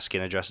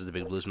 Haskin addresses the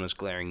Big Blues' most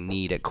glaring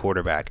need at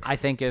quarterback. I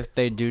think if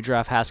they do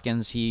draft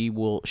Haskins, he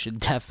should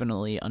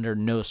definitely, under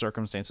no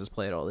circumstances,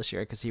 play at all this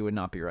year because he would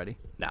not be ready.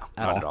 No,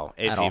 not at all.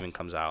 If he even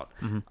comes out.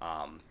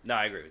 Mm-hmm. No,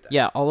 I agree with that.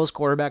 Yeah, all those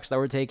quarterbacks that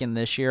were taken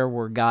this year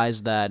were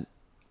guys that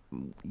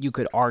you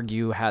could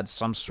argue had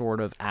some sort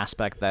of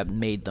aspect that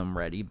made them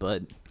ready,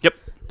 but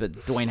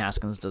Dwayne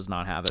Haskins does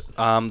not have it.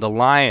 The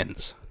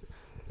Lions.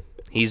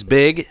 He's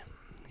big.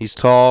 He's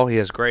tall. He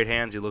has great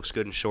hands. He looks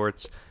good in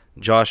shorts.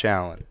 Josh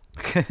Allen.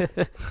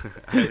 I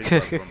always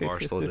love when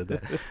Barstool did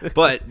that.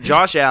 But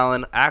Josh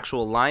Allen,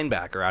 actual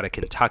linebacker out of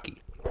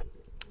Kentucky.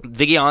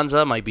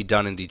 Vigianza might be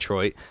done in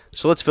Detroit,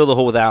 so let's fill the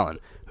hole with Allen,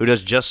 who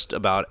does just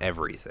about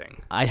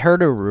everything. I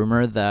heard a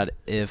rumor that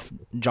if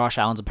Josh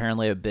Allen's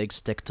apparently a big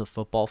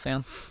stick-to-football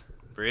fan.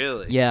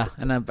 Really? Yeah,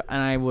 and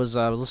I was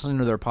listening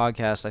to their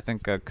podcast, I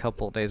think, a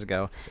couple of days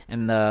ago,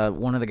 and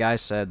one of the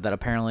guys said that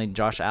apparently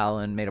Josh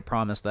Allen made a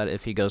promise that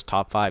if he goes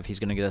top 5, he's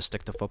going to get a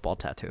stick-to-football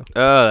tattoo.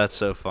 Oh, that's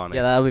so funny.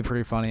 Yeah, that would be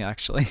pretty funny,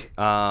 actually.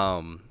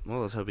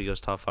 Well, let's hope he goes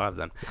top 5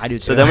 then. I do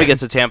too. So then we get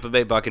to Tampa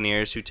Bay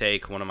Buccaneers, who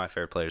take one of my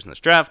favorite players in this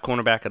draft,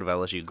 cornerback out of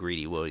LSU,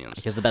 Greedy Williams.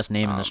 He has the best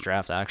name in this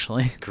draft,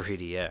 actually.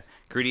 Greedy, yeah.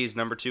 Greedy is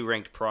number 2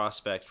 ranked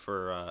prospect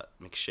for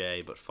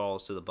McShay, but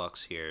falls to the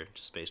Bucs here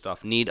just based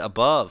off need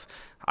above.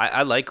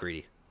 I like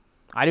Greedy.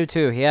 I do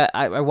too.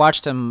 I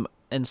watched him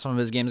in some of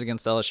his games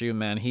against LSU.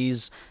 Man,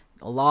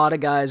 a lot of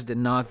guys did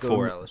not go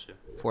for LSU.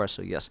 For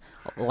LSU, yes.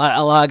 A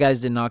lot of guys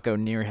did not go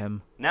near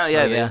him. Now,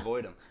 they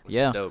avoid him. Which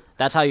is dope.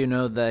 That's how you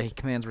know that he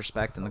commands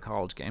respect in the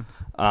college game.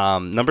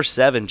 Number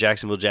 7,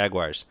 Jacksonville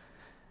Jaguars.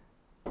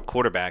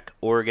 Quarterback,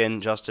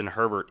 Oregon, Justin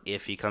Herbert,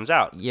 if he comes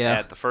out. Yeah.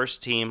 At the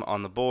first team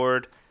on the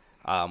board,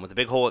 with a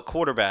big hole at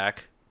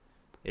quarterback,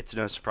 it's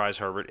no surprise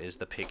Herbert is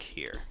the pick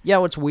here. Yeah,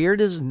 what's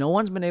weird is no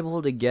one's been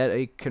able to get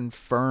a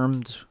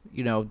confirmed,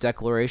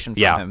 declaration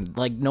from him.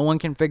 Like, no one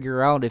can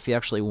figure out if he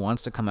actually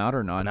wants to come out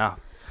or not. No.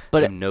 But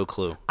I have no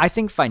clue. I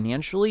think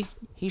financially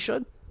he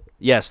should.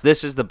 Yes,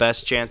 this is the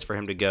best chance for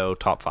him to go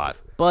top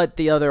 5. But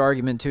the other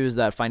argument, too, is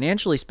that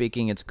financially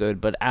speaking, it's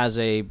good. But as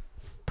a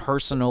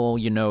personal,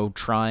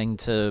 trying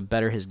to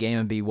better his game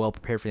and be well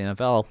prepared for the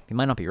NFL, he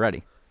might not be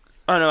ready.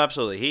 Oh, no,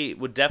 absolutely. He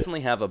would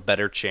definitely have a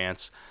better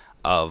chance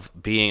of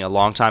being a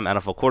long-time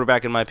NFL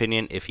quarterback, in my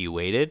opinion, if he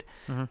waited.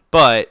 Mm-hmm.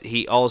 But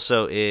he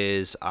also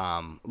is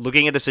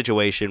looking at a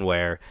situation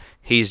where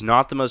he's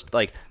not the most,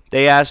 like,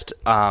 they asked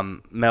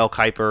Mel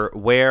Kiper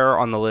where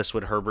on the list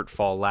would Herbert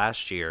fall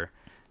last year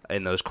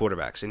in those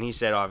quarterbacks. And he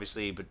said,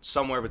 obviously, but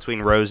somewhere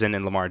between Rosen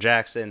and Lamar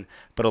Jackson,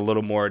 but a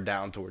little more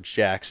down towards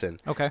Jackson.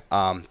 Okay.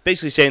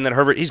 Basically saying that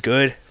Herbert, he's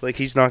good. Like,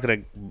 he's not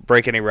going to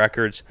break any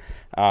records.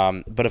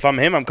 But if I'm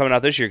him, I'm coming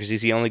out this year because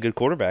he's the only good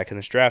quarterback in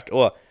this draft.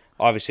 Well,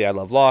 obviously, I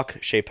love Locke,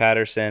 Shea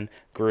Patterson,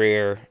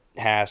 Greer,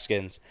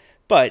 Haskins.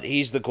 But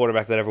he's the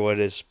quarterback that everyone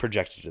is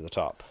projected to the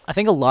top. I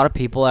think a lot of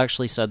people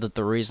actually said that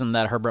the reason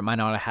that Herbert might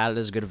not have had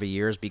as good of a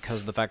year is because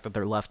of the fact that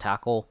their left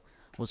tackle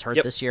was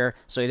hurt this year,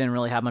 so he didn't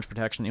really have much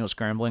protection. He was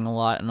scrambling a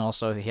lot, and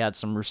also he had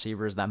some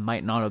receivers that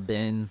might not have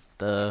been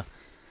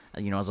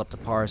as up to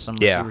par as some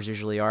receivers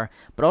usually are.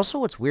 But also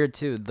what's weird,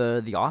 too,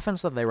 the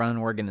offense that they run in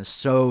Oregon is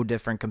so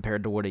different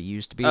compared to what it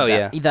used to be.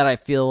 That I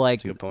feel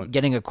like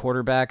getting a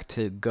quarterback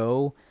to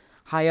go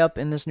high up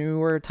in this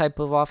newer type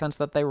of offense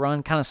that they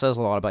run kind of says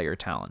a lot about your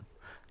talent.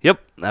 Yep,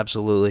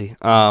 absolutely.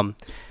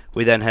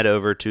 We then head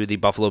over to the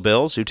Buffalo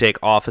Bills, who take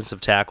offensive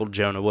tackle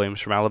Jonah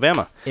Williams from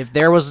Alabama. If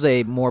there was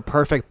a more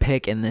perfect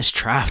pick in this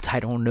draft,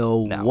 I don't know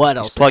what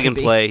else. Plug and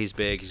play. He's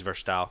big. He's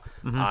versatile.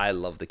 Mm-hmm. I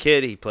love the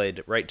kid. He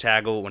played right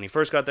tackle when he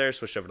first got there,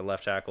 switched over to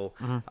left tackle.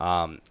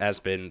 Mm-hmm.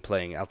 Has been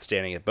playing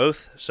outstanding at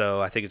both.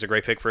 So I think it's a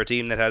great pick for a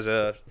team that has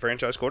a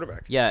franchise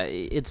quarterback. Yeah,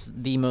 it's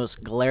the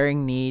most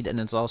glaring need, and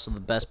it's also the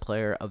best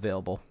player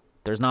available.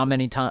 There's not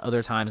many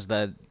other times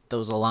that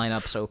those line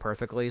up so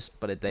perfectly,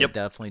 but they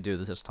definitely do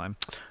this time.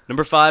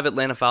 Number 5,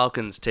 Atlanta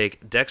Falcons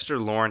take Dexter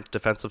Lawrence,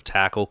 defensive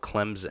tackle,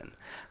 Clemson.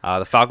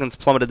 The Falcons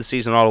plummeted the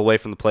season all the way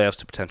from the playoffs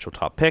to potential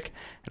top pick,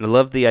 and I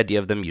love the idea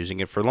of them using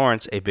it for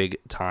Lawrence, a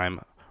big-time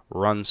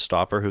run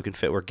stopper who can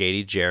fit where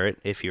Grady Jarrett,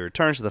 if he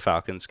returns to the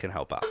Falcons, can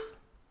help out.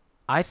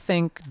 I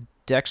think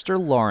Dexter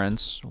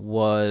Lawrence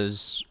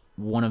was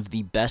one of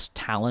the best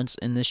talents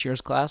in this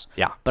year's class.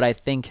 Yeah. But I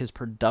think his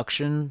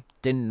production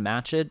didn't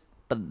match it.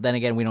 But then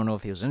again, we don't know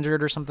if he was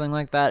injured or something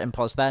like that. And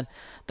plus that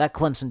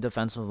Clemson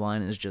defensive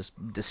line is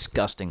just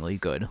disgustingly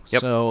good.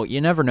 Yep. So you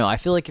never know. I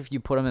feel like if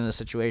you put him in a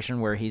situation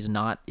where he's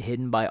not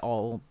hidden by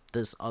all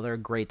this other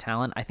great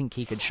talent, I think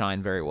he could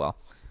shine very well.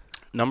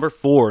 Number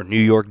 4, New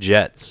York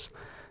Jets.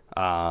 If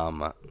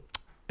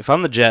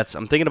I'm the Jets,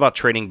 I'm thinking about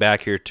trading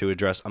back here to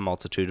address a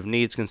multitude of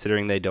needs,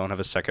 considering they don't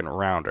have a second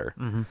rounder.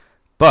 Mm-hmm.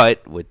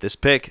 But with this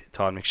pick,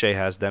 Todd McShay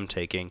has them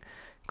taking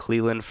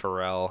Cleveland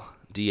Farrell,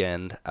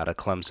 D-end out of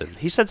Clemson.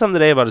 He said something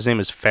today about his name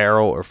is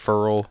Farrell or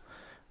Furl.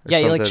 Yeah,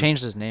 he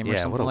changed his name or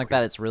something like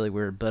that. It's really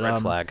weird. But red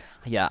flag.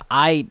 Yeah,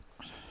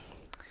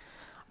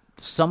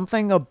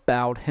 something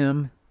about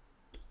him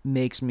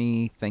makes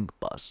me think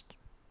bust.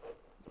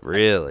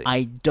 Really?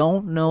 I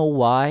don't know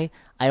why.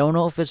 I don't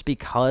know if it's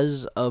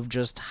because of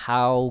just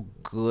how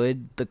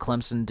good the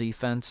Clemson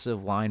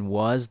defensive line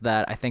was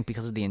that I think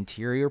because of the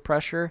interior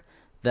pressure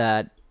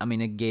that, I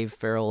mean, it gave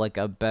Farrell like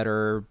a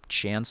better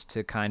chance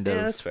to kind of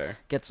that's fair.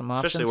 Get some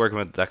options. Especially working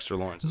with Dexter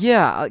Lawrence.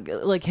 Yeah,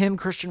 like him,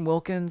 Christian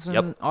Wilkins,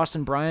 and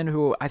Austin Bryan,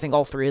 who I think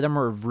all three of them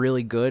are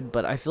really good,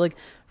 but I feel like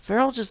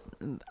Farrell just...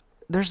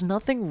 There's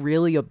nothing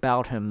really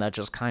about him that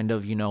just kind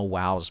of,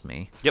 wows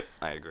me. Yep,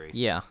 I agree.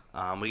 Yeah.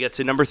 We get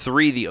to number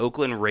 3, the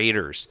Oakland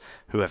Raiders,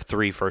 who have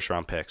 3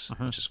 first-round picks,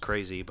 which is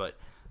crazy, but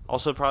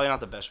also probably not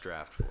the best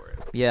draft for it.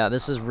 Yeah,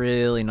 this is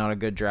really not a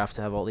good draft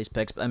to have all these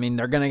picks. I mean,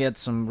 they're going to get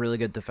some really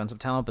good defensive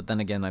talent, but then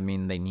again, I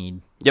mean, they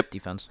need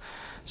defense.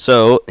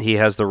 So he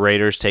has the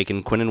Raiders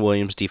taking Quinnen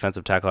Williams,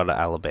 defensive tackle out of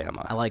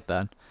Alabama. I like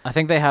that. I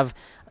think they have...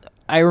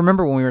 I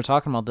remember when we were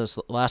talking about this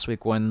last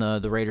week when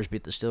the Raiders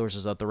beat the Steelers,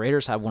 is that the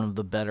Raiders have one of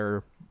the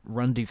better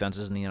run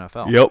defenses in the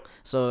NFL. Yep.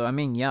 So, I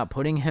mean, yeah,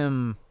 putting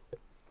him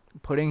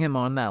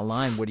on that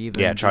line would even...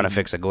 Yeah, trying to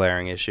fix a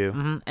glaring issue.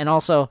 Mm-hmm. And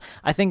also,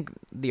 I think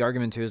the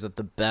argument, too, is that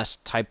the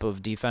best type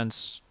of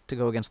defense to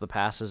go against the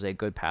pass is a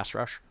good pass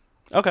rush.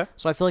 Okay.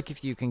 So I feel like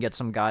if you can get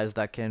some guys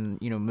that can,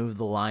 move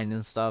the line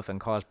and stuff and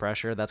cause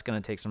pressure, that's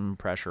going to take some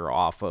pressure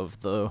off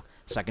of the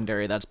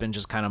secondary that's been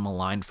just kind of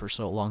maligned for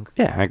so long.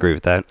 Yeah, I agree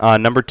with that.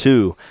 Number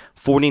 2,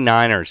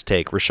 49ers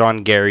take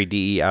Rashawn Gary,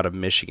 DE out of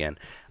Michigan.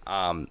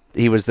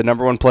 He was the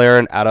number 1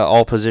 player out of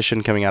all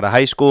position coming out of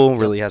high school.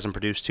 Really hasn't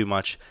produced too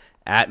much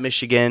at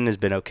Michigan. Has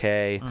been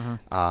okay.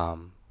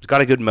 Mm-hmm. He's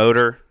got a good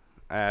motor.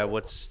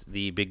 What's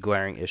the big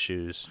glaring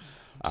issues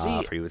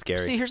for you with Gary?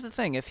 See, here's the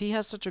thing. If he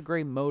has such a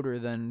great motor,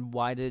 then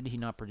why did he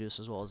not produce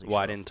as well as he should?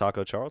 Why didn't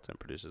Taco Charlton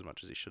produce as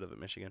much as he should have at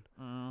Michigan?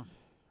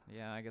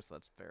 Yeah, I guess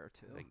that's fair,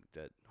 too. I think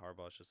that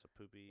Harbaugh's just a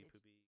poopy.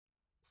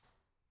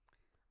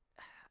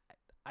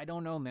 I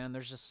don't know, man.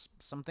 There's just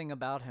something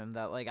about him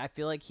that, I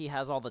feel like he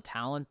has all the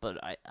talent, but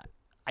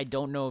I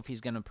don't know if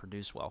he's going to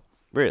produce well.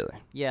 Really?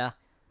 Yeah.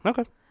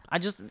 Okay. I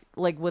just,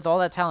 with all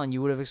that talent,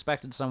 you would have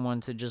expected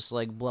someone to just,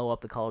 blow up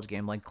the college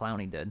game like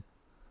Clowney did.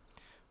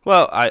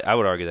 Well, I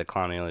would argue that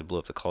Clowney only blew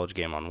up the college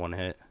game on one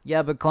hit.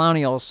 Yeah, but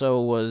Clowney also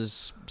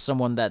was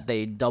someone that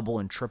they double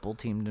and triple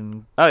teamed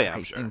in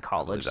in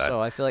college.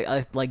 So I feel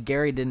like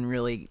Gary didn't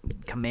really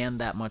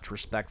command that much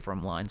respect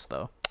from lines,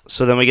 though.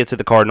 So then we get to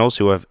the Cardinals,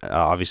 who have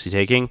obviously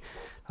taking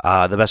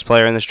the best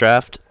player in this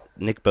draft,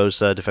 Nick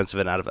Bosa,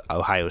 defensive end out of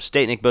Ohio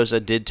State. Nick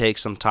Bosa did take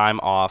some time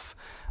off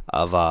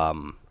of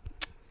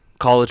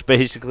college,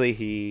 basically.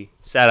 He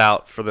sat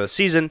out for the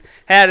season,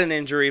 had an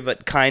injury,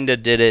 but kind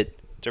of did it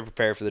to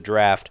prepare for the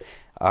draft.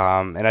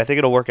 And I think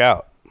it'll work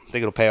out. I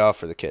think it'll pay off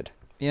for the kid.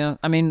 Yeah,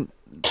 I mean,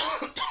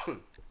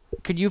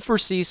 could you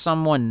foresee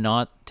someone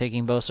not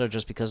taking Bosa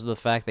just because of the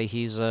fact that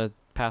he's a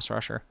pass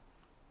rusher?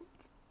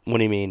 What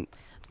do you mean?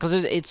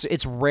 Because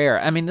it's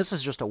rare. I mean, this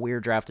is just a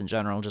weird draft in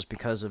general just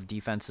because of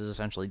defenses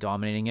essentially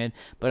dominating it.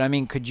 But, I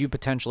mean, could you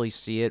potentially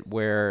see it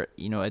where,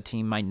 a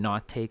team might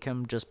not take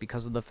him just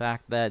because of the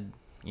fact that,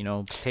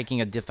 taking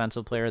a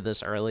defensive player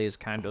this early is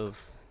kind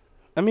of...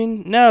 I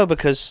mean, no,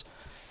 because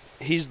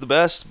he's the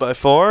best by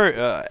far.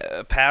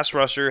 A pass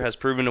rusher has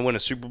proven to win a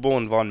Super Bowl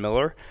in Von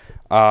Miller.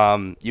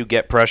 You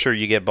get pressure,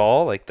 you get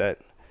ball like that.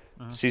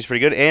 Seems pretty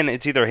good, and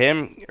it's either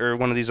him or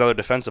one of these other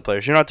defensive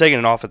players. You're not taking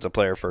an offensive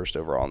player first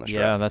overall in this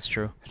draft. Yeah, that's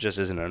true. It just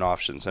isn't an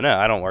option. So no,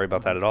 I don't worry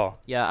about that at all.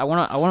 Yeah, I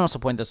want to also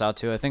point this out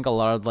too. I think a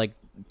lot of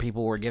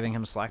people were giving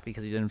him slack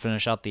because he didn't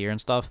finish out the year and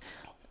stuff.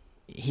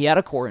 He had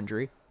a core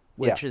injury,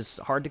 which is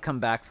hard to come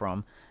back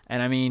from,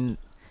 and I mean,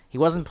 he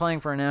wasn't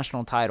playing for a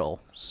national title,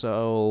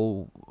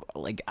 so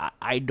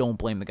I don't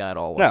blame the guy at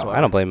all whatsoever. No,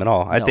 I don't blame him at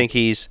all. I think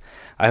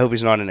I hope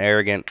he's not an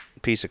arrogant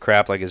piece of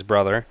crap like his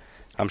brother.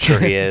 I'm sure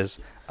he is.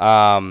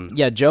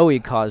 Yeah, Joey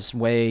caused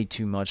way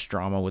too much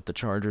drama with the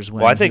Chargers.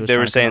 Well, I think they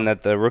were saying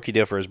that the rookie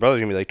deal for his brother is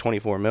going to be like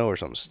 $24 million or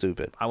something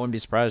stupid. I wouldn't be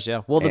surprised,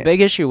 yeah. Well, the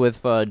big issue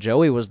with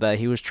Joey was that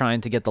he was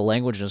trying to get the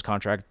language in his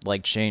contract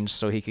changed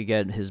so he could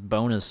get his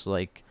bonus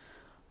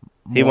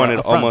he wanted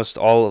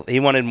upfront.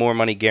 He wanted more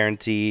money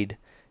guaranteed,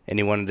 and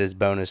he wanted his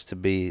bonus to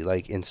be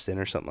instant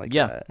or something like that.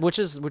 Yeah, which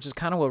is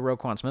kind of what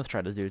Roquan Smith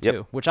tried to do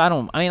too. Which I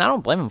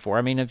don't blame him for.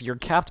 I mean, if you're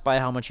capped by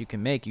how much you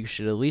can make, you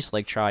should at least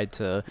try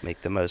to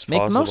make the most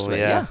of it.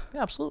 Yeah,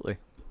 absolutely.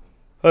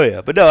 Oh yeah,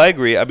 but no, I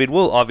agree. I mean,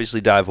 we'll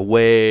obviously dive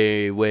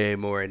way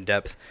more in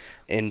depth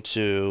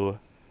into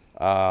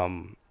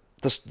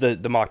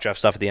the mock draft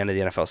stuff at the end of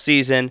the NFL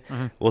season.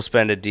 Mm-hmm. We'll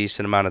spend a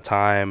decent amount of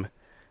time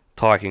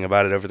talking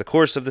about it over the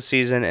course of the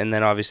season, and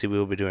then obviously we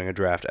will be doing a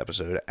draft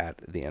episode at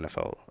the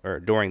NFL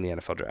or during the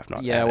NFL draft.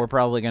 We're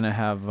probably gonna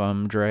have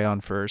Dre on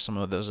for some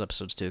of those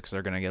episodes too, because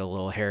they're gonna get a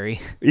little hairy.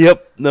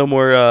 Yep, no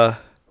more.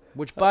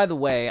 Which, by the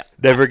way,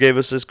 never gave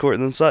us his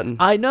Courtland Sutton.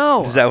 I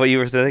know. Is that what you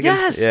were thinking?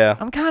 Yes. Yeah.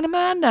 I'm kind of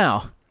mad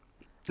now.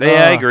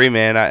 Yeah, I agree,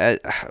 man.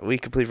 We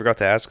completely forgot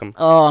to ask him.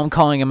 Oh, I'm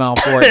calling him out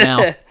for it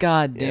now.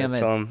 God damn it!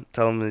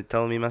 Tell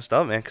him he messed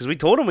up, man. Because we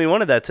told him we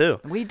wanted that too.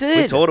 We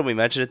did. We told him, we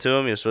mentioned it to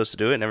him. He was supposed to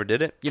do it, never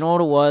did it. You know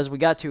what it was? We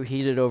got too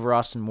heated over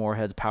Austin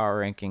Moorhead's power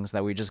rankings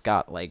that we just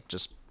got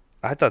just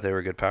I thought they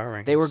were good power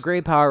rankings. They were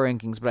great power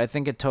rankings, but I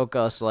think it took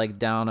us like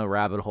down a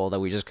rabbit hole that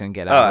we just couldn't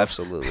get out of. Oh,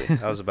 absolutely.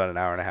 That was about an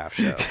hour and a half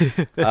show.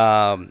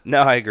 No,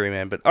 I agree,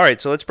 man. But all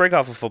right, so let's break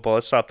off of football.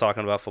 Let's stop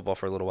talking about football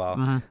for a little while.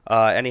 Mm-hmm.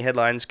 Any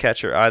headlines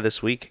catch your eye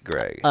this week,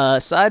 Greg?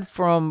 Aside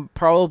from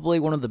probably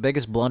one of the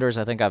biggest blunders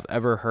I think I've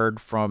ever heard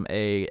from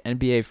a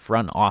NBA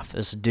front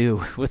office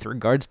do with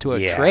regards to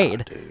a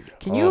trade. Dude.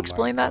 Can you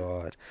explain that?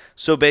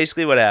 So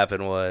basically what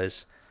happened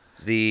was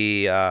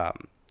the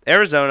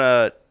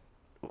Arizona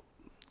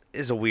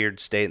is a weird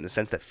state in the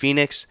sense that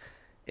Phoenix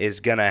is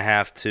going to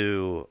have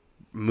to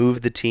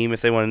move the team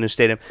if they want a new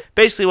stadium.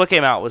 Basically what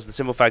came out was the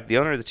simple fact the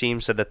owner of the team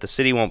said that the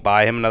city won't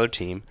buy him another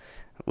team,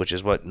 which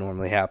is what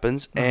normally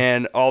happens. Mm-hmm.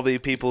 And all the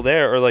people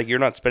there are like, you're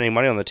not spending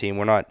money on the team.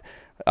 We're not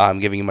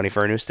giving you money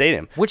for a new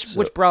stadium. Which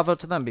bravo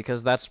to them,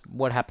 because that's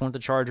what happened with the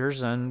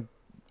Chargers, and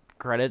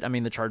credit. I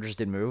mean, the Chargers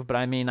did move, but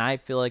I mean, I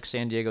feel like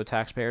San Diego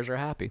taxpayers are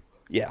happy.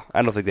 Yeah,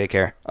 I don't think they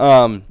care.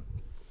 But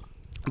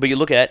you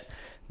look at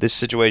this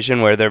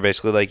situation where they're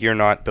basically like, you're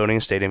not building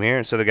a stadium here.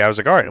 And so the guy was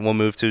like, all right, we'll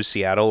move to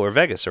Seattle or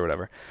Vegas or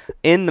whatever.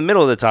 In the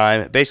middle of the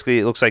time, basically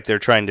it looks like they're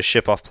trying to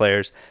ship off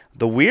players.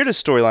 The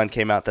weirdest storyline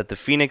came out that the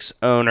Phoenix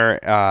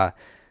owner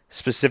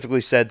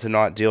specifically said to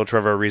not deal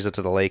Trevor Ariza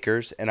to the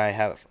Lakers. And I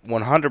have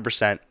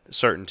 100%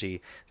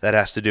 certainty that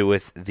has to do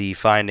with the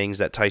findings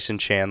that Tyson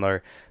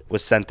Chandler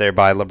was sent there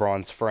by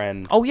LeBron's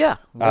friend. Oh, yeah.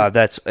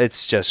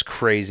 It's just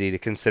crazy to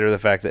consider the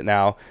fact that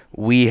now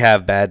we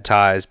have bad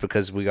ties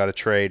because we got a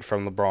trade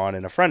from LeBron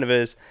and a friend of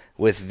his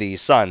with the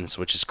Suns,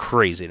 which is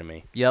crazy to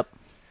me. Yep.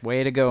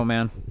 Way to go,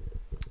 man.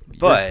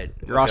 But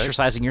you're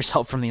ostracizing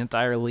yourself from the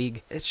entire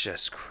league. It's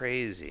just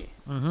crazy.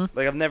 Mm-hmm.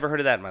 Like, I've never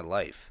heard of that in my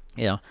life.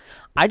 Yeah.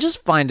 I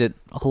just find it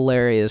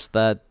hilarious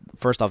that,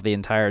 first off, the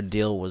entire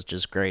deal was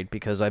just great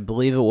because I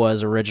believe it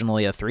was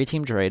originally a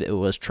 3-team trade. It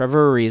was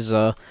Trevor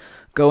Ariza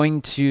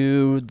going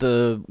to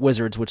the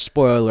Wizards, which,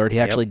 spoiler alert, he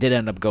actually did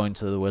end up going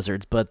to the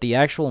Wizards, but the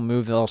actual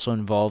move also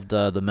involved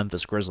the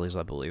Memphis Grizzlies,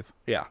 I believe.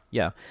 Yeah.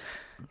 Yeah.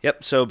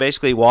 Yep, so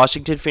basically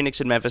Washington, Phoenix,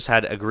 and Memphis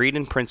had agreed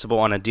in principle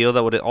on a deal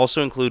that would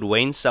also include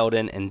Wayne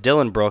Selden and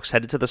Dillon Brooks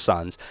headed to the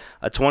Suns,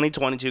 a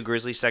 2022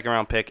 Grizzlies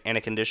second-round pick, and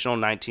a conditional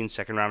 19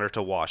 second-rounder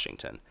to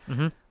Washington.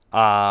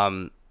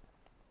 Mm-hmm.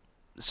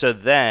 So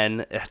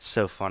then, that's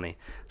so funny.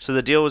 So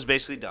the deal was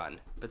basically done,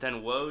 but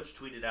then Woj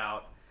tweeted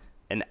out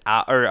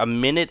a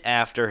minute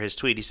after his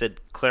tweet, he said,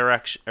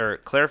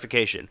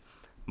 clarification,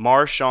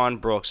 Marshawn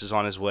Brooks is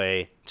on his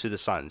way to the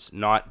Suns,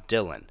 not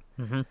Dillon.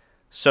 Mm-hmm.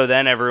 So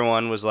then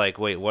everyone was like,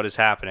 wait, what is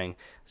happening?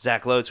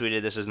 Zach Lowe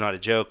tweeted, this is not a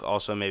joke.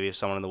 Also, maybe if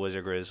someone in the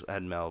Wizard Grizz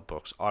had Mel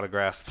Brooks'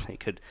 autograph, they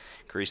could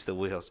grease the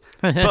wheels.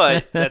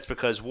 But that's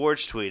because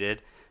Woj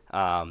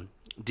tweeted,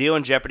 deal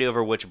in jeopardy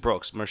over which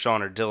Brooks,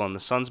 Marshawn, or Dillon the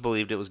Suns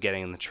believed it was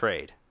getting in the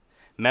trade.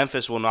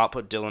 Memphis will not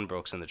put Dillon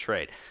Brooks in the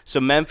trade. So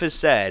Memphis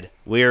said,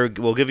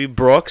 we'll give you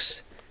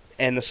Brooks,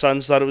 and the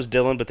Suns thought it was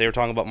Dillon, but they were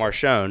talking about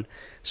Marshawn.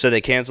 So they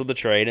canceled the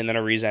trade, and then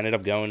Ariza ended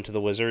up going to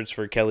the Wizards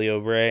for Kelly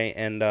Oubre,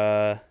 and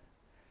I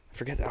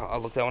forget that. I'll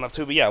look that one up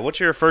too. But yeah, what's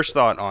your first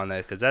thought on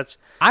that? Because that's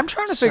I'm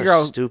trying to figure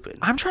out stupid.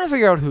 I'm trying to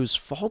figure out whose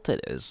fault it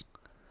is.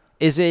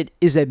 Is it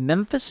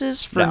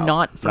Memphis's for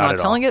not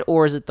telling it,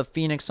 or is it the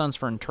Phoenix Suns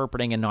for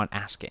interpreting and not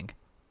asking?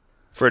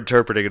 For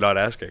interpreting and not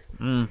asking.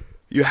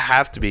 You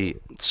have to be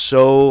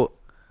so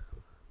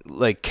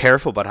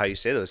careful about how you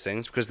say those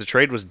things because the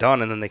trade was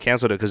done and then they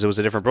canceled it because it was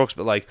a different Brooks.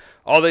 But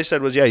all they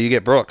said was, yeah, you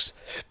get Brooks.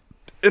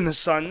 And the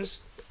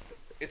Suns,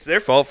 it's their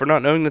fault for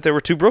not knowing that there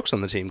were 2 Brooks on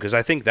the team because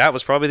I think that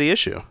was probably the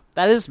issue.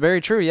 That is very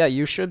true. Yeah,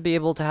 you should be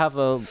able to have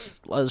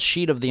a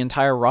sheet of the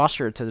entire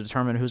roster to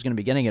determine who's going to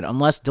be getting it,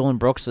 unless Dillon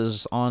Brooks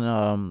is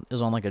on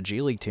a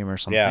G League team or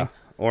something. Yeah,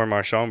 or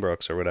Marshawn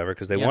Brooks or whatever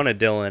because they wanted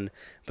Dillon,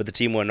 but the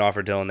team wouldn't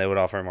offer Dillon. They would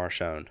offer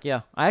Marshawn.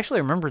 Yeah, I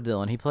actually remember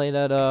Dillon. He played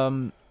at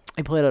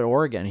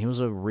Oregon. He was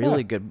a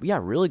really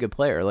good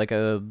player.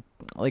 Could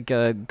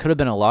have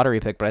been a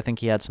lottery pick, but I think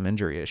he had some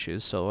injury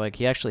issues. So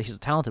he's a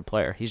talented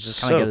player. He's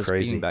just kind of get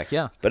his feet back.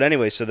 Yeah. But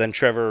anyway, so then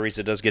Trevor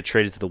Ariza does get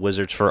traded to the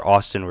Wizards for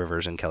Austin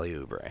Rivers and Kelly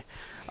Oubre.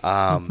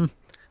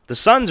 The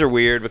Suns are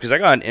weird because I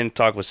got in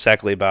talk with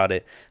Seckley about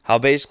it. How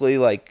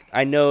basically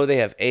I know they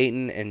have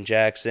Ayton and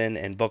Jackson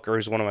and Booker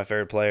is one of my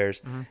favorite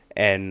players,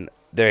 and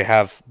they're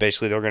going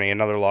to get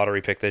another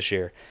lottery pick this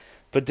year.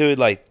 But dude,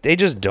 they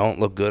just don't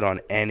look good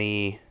on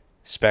any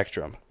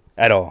spectrum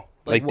at all.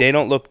 They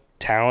don't look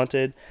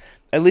talented.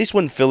 At least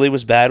when Philly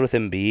was bad with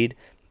Embiid,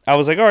 I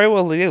was like, all right,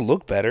 well, they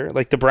look better.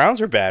 The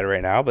Browns are bad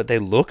right now, but they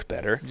look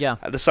better. Yeah.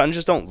 The Suns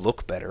just don't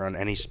look better on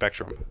any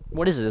spectrum.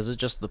 What is it? Is it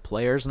just the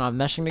players not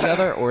meshing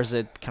together, or is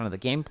it kind of the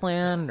game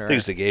plan? Or? I think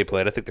it's the game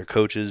plan. I think their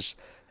coaches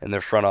and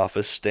their front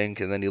office stink,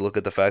 and then you look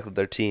at the fact that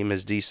their team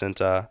has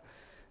decent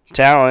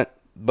talent,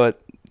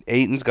 but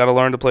Ayton's got to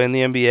learn to play in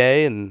the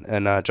NBA,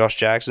 and Josh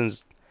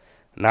Jackson's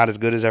not as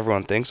good as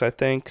everyone thinks, I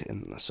think.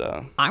 And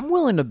so I'm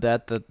willing to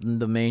bet that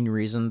the main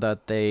reason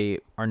that they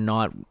are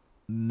not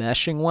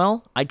meshing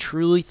well, I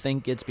truly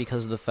think it's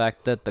because of the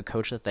fact that the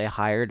coach that they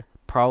hired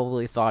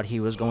probably thought he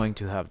was going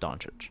to have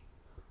Doncic.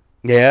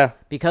 Yeah.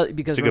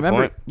 Because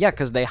remember,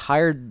 because they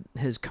hired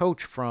his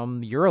coach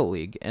from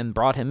EuroLeague and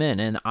brought him in,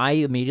 and I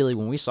immediately,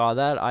 when we saw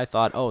that, I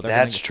thought, oh,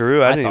 that's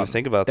true. I didn't even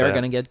think about that. They're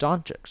gonna get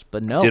Doncic,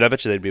 but no, dude. I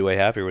bet you they'd be way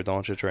happier with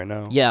Doncic right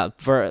now. Yeah,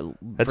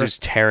 that's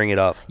just tearing it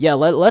up. Yeah,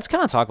 let's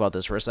kind of talk about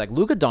this for a sec.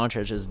 Luka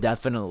Doncic is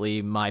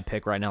definitely my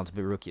pick right now to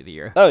be Rookie of the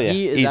Year. Oh yeah,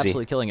 he is easy.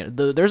 Absolutely killing it.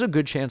 There's a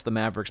good chance the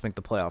Mavericks make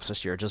the playoffs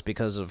this year just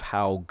because of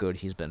how good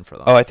he's been for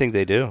them. Oh, I think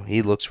they do.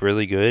 He looks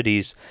really good.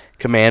 He's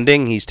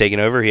commanding. He's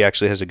taking over. He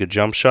actually has a good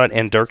jump shot,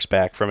 and Dirk's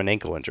back from an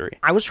ankle injury.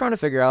 I was trying to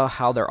figure out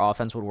how their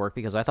offense would work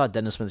because I thought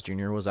Dennis Smith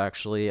Jr. was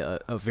actually a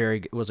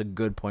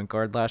good point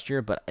guard last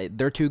year, but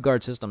their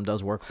 2-guard system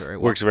does work very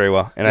well. Works very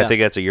well, and I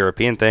think that's a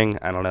European thing.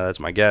 I don't know.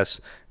 That's my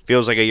guess.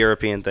 Feels like a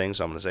European thing,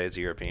 so I'm going to say it's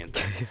a European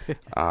thing.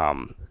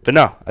 But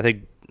no, I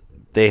think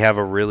they have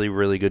a really,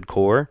 really good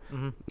core.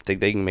 Mm-hmm. I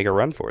think they can make a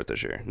run for it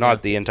this year.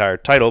 Not the entire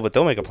title, but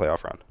they'll make a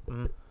playoff run.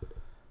 Mm-hmm.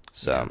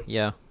 So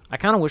yeah. I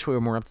kind of wish we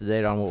were more up to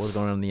date on what was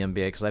going on in the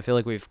NBA because I feel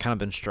like we've kind of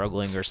been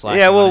struggling or slacking.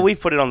 Yeah, well, we've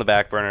put it on the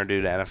back burner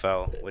due to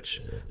NFL, which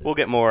we'll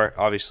get more,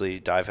 obviously,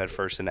 dive head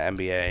first into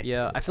NBA.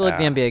 Yeah, I feel like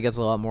the NBA gets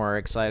a lot more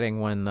exciting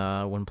when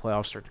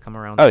playoffs start to come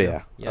around. Oh,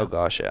 yeah. Oh,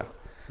 gosh, yeah.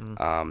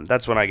 Mm-hmm.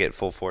 That's when I get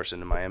full force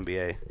into my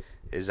NBA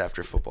is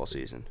after football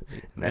season.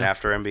 And then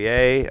after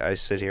NBA, I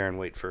sit here and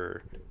wait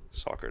for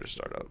soccer to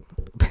start up.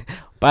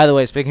 By the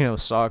way, speaking of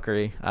soccer,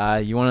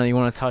 you want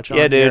to touch on?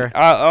 Yeah, dude.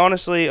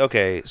 Honestly,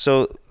 okay,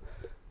 so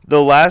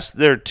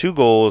their 2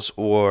 goals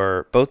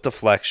were both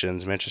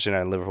deflections. Manchester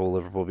United,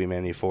 Liverpool beat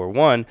Man U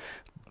 4-1.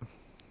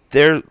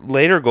 Their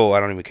later goal, I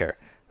don't even care.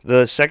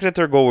 The second and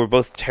third goal were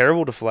both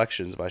terrible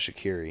deflections by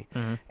Shaqiri.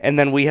 Mm-hmm. And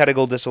then we had a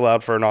goal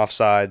disallowed for an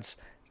offsides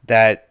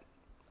that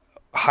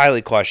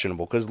highly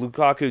questionable because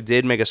Lukaku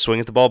did make a swing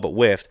at the ball but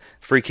whiffed.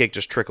 Free kick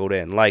just trickled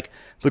in. Like,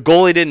 the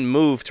goalie didn't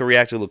move to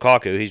react to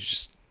Lukaku. He's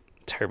just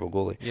a terrible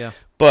goalie. Yeah.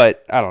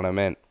 But, I don't know,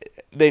 man.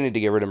 They need to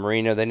get rid of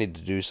Mourinho. They need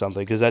to do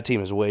something because that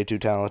team is way too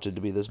talented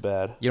to be this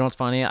bad. You know what's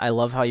funny? I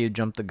love how you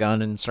jumped the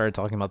gun and started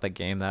talking about that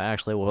game. That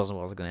actually wasn't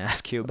what I was going to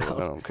ask you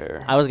about. I don't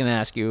care. I was going to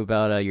ask you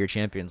about your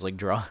Champions League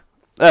draw.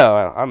 Oh,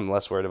 I'm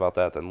less worried about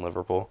that than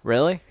Liverpool.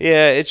 Really?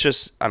 Yeah, it's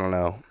just, I don't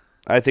know.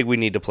 I think we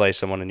need to play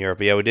someone in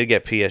Europe. Yeah, we did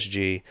get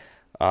PSG.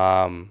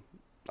 I'm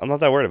not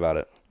that worried about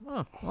it.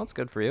 Oh, well, that's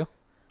good for you.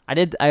 I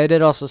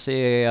did also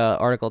see an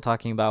article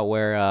talking about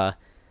where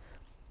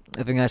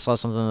I think I saw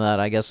something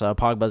that I guess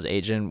Pogba's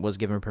agent was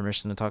given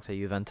permission to talk to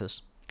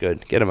Juventus.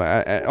 Good. Get him.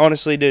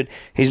 Honestly, dude,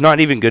 he's not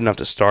even good enough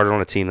to start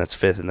on a team that's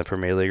 5th in the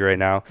Premier League right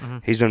now. Mm-hmm.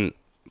 He's been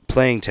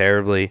playing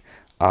terribly.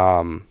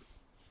 I'm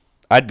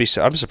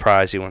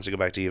surprised he wants to go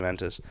back to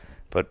Juventus.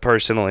 But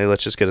personally,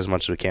 let's just get as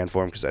much as we can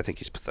for him because I think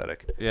he's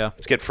pathetic. Yeah.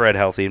 Let's get Fred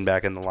healthy and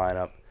back in the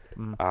lineup.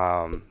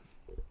 Mm-hmm.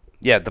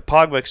 Yeah, the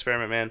Pogba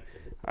experiment, man.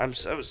 I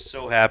was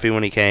so happy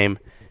when he came.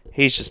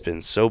 He's just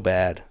been so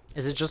bad.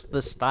 Is it just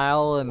the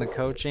style and the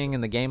coaching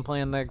and the game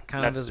plan that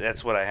kind of is?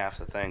 That's what I have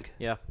to think.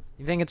 Yeah.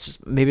 You think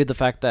it's maybe the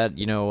fact that,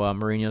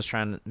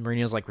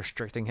 Mourinho's like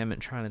restricting him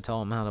and trying to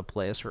tell him how to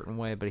play a certain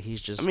way, but he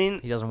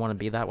doesn't want to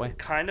be that way?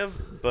 Kind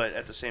of, but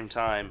at the same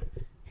time,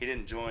 he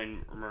didn't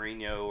join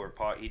Mourinho or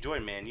he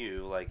joined Man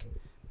U. Like,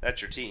 that's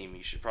your team.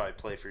 You should probably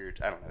play for your.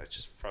 I don't know. It's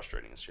just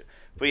frustrating and shit.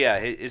 But yeah,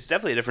 it's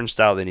definitely a different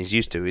style than he's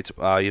used to. It's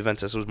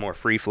Juventus was more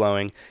free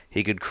flowing.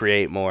 He could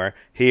create more.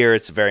 Here,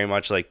 it's very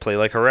much like play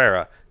like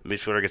Herrera.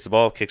 Midfielder gets the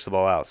ball, kicks the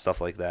ball out, stuff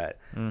like that.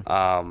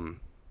 I don't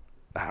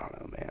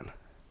know, man.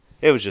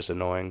 It was just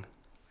annoying.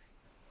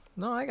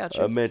 No, I got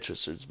you.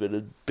 Manchester's been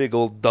a big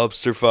old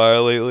dumpster fire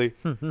lately.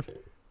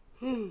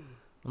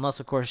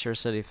 Unless, of course, you're a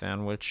City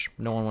fan, which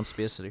no one wants to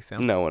be a City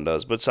fan. No one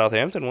does, but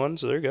Southampton won,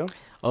 so there you go.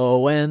 Oh,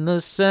 when the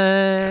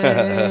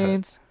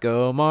Saints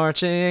go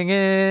marching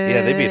in.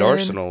 Yeah, they beat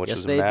Arsenal, which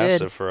is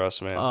massive for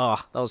us, man. Oh,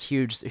 that was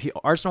huge.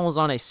 Arsenal was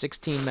on a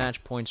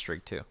 16-match point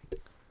streak, too.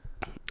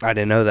 I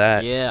didn't know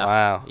that. Yeah.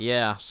 Wow.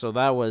 Yeah, so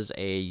that was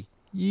a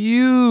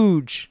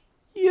huge.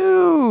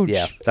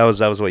 Yeah, that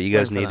was what you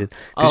guys needed.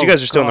 Because you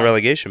guys are still in the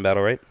relegation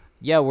battle, right?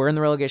 Yeah, we're in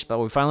the relegation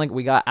battle.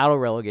 We got out of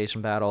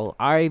relegation battle.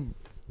 Our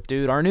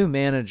new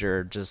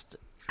manager just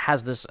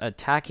has this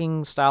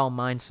attacking style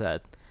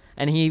mindset.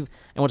 And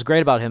what's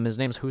great about him, his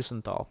name's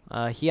Hussenthal.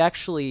 He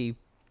actually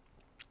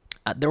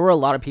there were a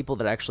lot of people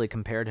that actually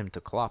compared him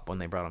to Klopp when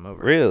they brought him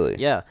over. Really?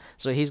 Yeah.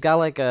 So he's got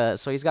like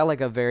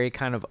a very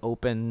kind of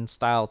open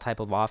style type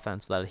of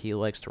offense that he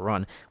likes to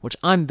run, which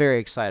I'm very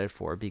excited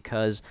for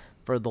because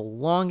for the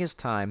longest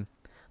time,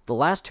 the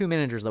last 2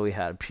 managers that we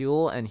had,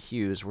 Puel and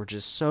Hughes, were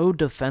just so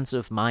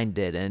defensive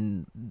minded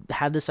and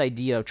had this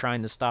idea of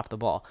trying to stop the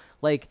ball.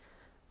 Like,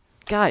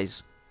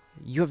 guys,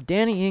 you have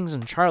Danny Ings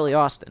and Charlie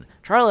Austin.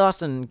 Charlie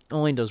Austin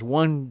only does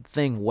one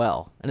thing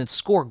well, and it's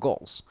score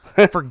goals.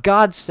 For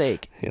God's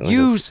sake,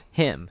 use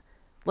him.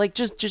 Like,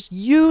 just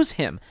use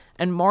him.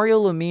 And Mario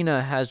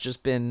Lemina has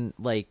just been,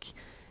 like,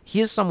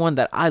 he is someone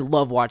that I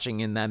love watching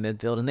in that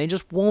midfield, and they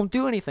just won't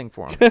do anything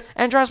for him.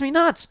 And it drives me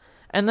nuts.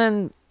 And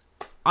then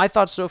I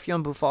thought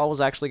Sofiane Boufal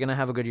was actually going to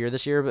have a good year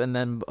this year, and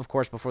then, of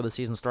course, before the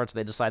season starts,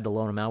 they decide to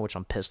loan him out, which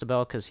I'm pissed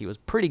about because he was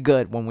pretty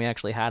good when we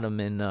actually had him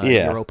in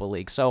Europa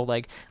League. So,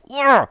 like,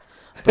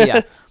 but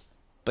yeah,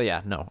 But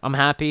yeah, no, I'm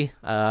happy.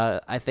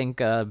 I think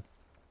the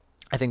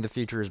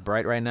future is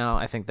bright right now.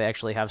 I think they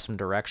actually have some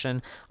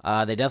direction.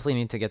 They definitely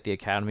need to get the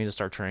academy to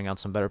start turning out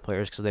some better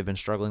players because they've been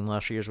struggling the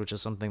last few years, which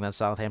is something that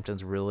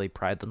Southampton's really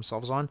pride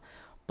themselves on.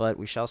 But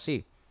we shall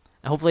see.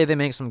 And hopefully they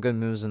make some good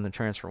moves in the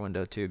transfer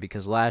window too,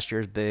 because last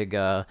year's big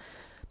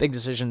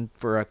decision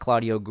for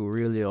Claudio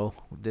Gurillo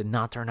did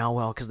not turn out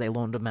well because they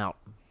loaned him out.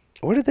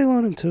 Where did they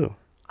loan him to?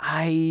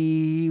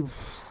 I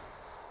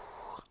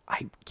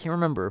can't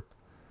remember.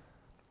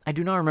 I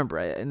do not remember.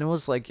 And it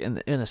was like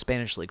in a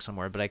Spanish league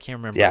somewhere, but I can't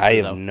remember. Yeah, I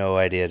have no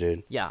idea,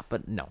 dude. Yeah,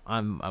 but no,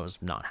 I was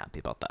not happy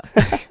about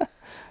that.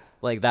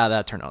 Like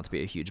that turned out to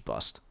be a huge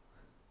bust.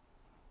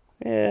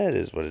 Yeah, it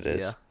is what it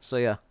is. Yeah. So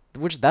yeah,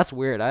 that's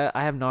weird.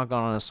 I have not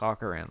gone on a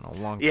soccer rant in a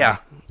long time. Yeah.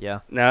 Yeah.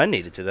 No, I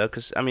needed to though,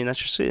 because I mean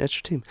that's your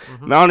team.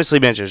 Mm-hmm. I mean, honestly,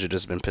 Manchester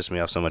just been pissing me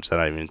off so much that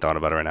I haven't even thought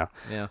about it right now.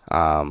 Yeah.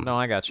 No,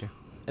 I got you.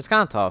 It's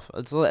kind of tough.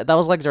 That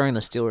was like during the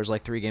Steelers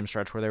 3-game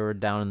stretch where they were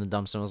down in the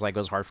dumps and it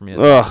was hard for me to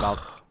think about.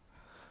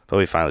 But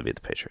we finally beat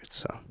the Patriots,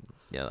 so.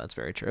 Yeah, that's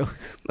very true.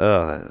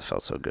 Oh, that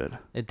felt so good.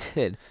 It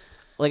did.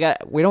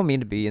 We don't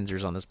mean to be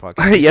insers on this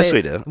podcast. Yes,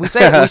 we do. we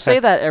say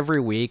that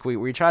every week.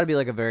 We try to be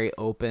a very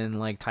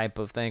open type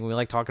of thing. We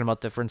like talking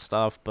about different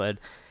stuff, but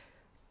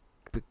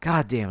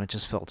goddamn, it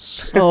just felt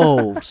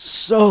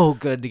so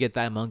good to get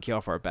that monkey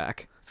off our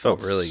back.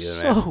 Felt really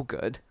good, man. So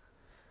good.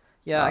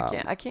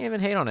 Yeah, I can't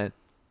even hate on it.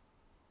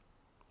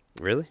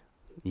 Really?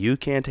 You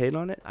can't hate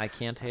on it? I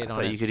can't hate on it. I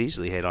thought you could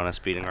easily hate on us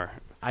beating our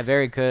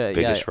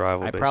biggest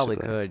rival. I probably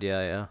could.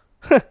 Yeah.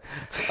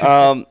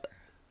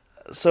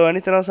 So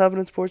anything else happened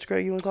in sports,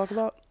 Greg? You want to talk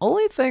about?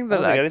 Only thing that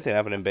I don't think anything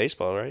happened in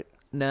baseball, right?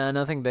 No,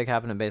 nothing big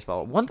happened in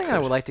baseball. One thing I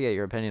would like to get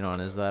your opinion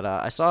on is that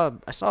I saw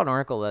an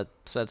article that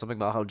said something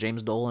about how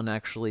James Dolan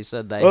actually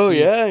said that.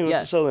 He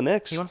wants to sell the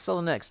Knicks. He wants to sell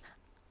the Knicks.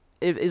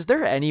 Is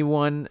there any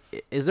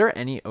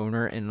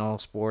owner in all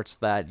sports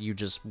that you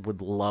just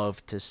would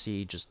love to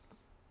see just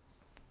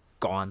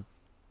gone?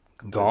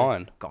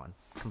 Gone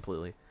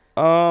completely.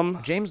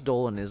 James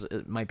Dolan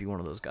might be one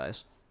of those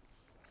guys.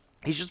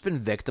 He's just been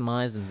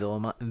victimized and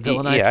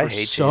villainized for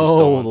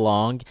so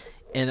long,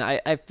 and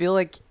I feel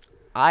like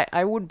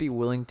I would be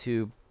willing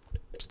to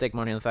stake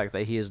money on the fact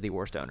that he is the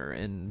worst owner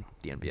in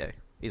the NBA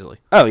easily.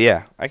 Oh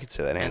yeah, I could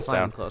say that hands down.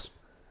 Not even close.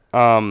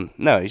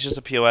 No, he's just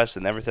a POS,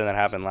 and everything that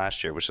happened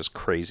last year was just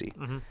crazy.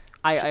 Mm-hmm.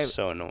 It's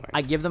so annoying.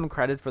 I give them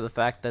credit for the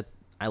fact that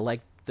I like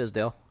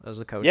Fizdale as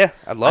a coach. Yeah,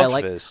 I love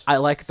Fizz. I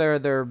like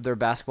their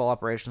basketball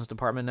operations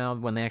department now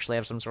when they actually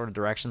have some sort of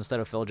direction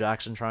instead of Phil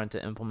Jackson trying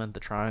to implement the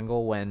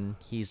triangle when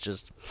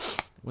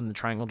the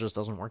triangle just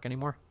doesn't work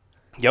anymore.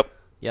 Yep.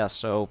 Yeah,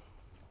 so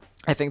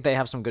I think they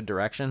have some good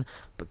direction,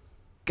 but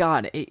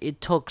God,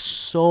 it took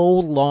so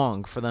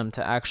long for them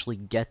to actually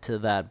get to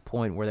that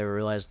point where they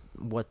realized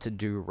what to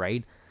do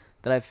right.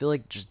 That I feel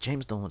like just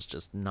James Dolan's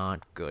just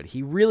not good.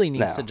 He really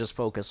needs to just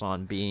focus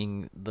on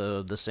being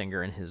the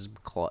singer in his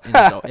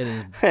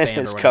band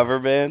his cover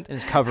band. In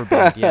his cover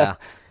band, yeah.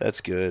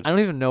 That's good. I don't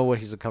even know what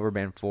he's a cover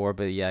band for,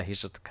 but yeah,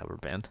 he's just a cover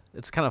band.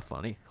 It's kind of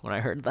funny when I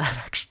heard that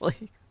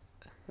actually.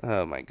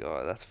 Oh my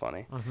god, that's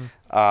funny.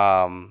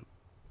 Mm-hmm.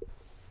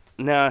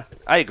 No,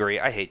 I agree.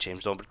 I hate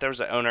James Dolan, but if there was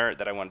an owner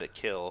that I wanted to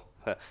kill,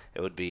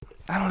 it would be.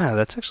 I don't know.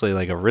 That's actually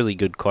a really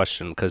good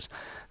question because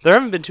there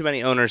haven't been too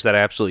many owners that I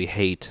absolutely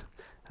hate.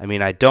 I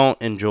mean, I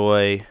don't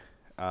enjoy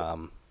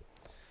Robert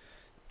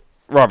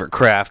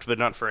Kraft, but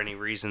not for any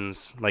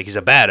reasons. He's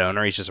a bad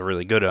owner. He's just a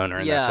really good owner,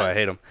 and that's why I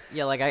hate him.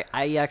 Yeah,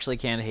 I actually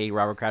can't hate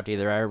Robert Kraft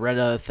either. I read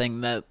a thing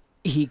that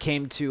he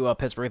came to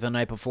Pittsburgh the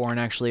night before and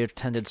actually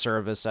attended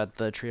service at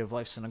the Tree of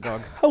Life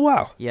Synagogue. Oh,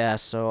 wow. Yeah,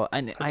 so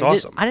that's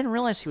awesome. I didn't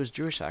realize he was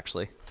Jewish,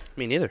 actually.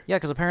 Me neither. Yeah,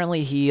 because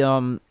apparently he,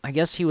 I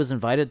guess he was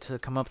invited to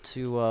come up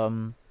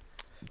to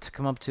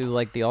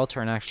the altar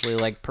and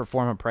actually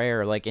perform a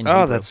prayer in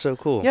Hebrew. That's so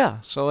cool. Yeah,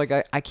 so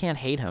I can't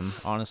hate him,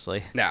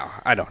 honestly. No,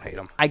 I don't hate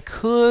him. I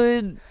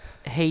could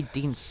hate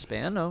Dean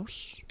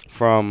Spanos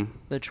from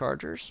the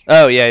Chargers.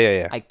 Oh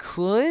yeah. I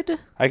could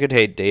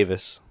hate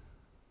Davis.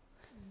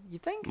 You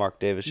think? Mark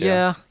Davis,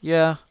 yeah.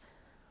 Yeah.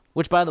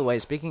 Which, by the way,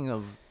 speaking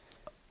of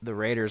the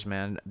Raiders,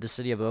 man, the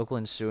city of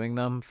Oakland suing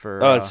them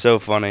for... Oh, it's so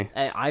funny.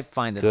 I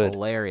find it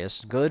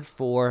hilarious. Good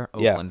for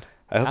Oakland.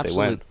 Yeah, I hope they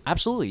win.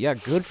 Absolutely, yeah,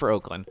 good for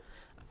Oakland.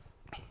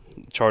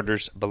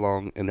 Chargers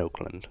belong in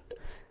Oakland.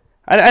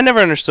 I never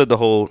understood the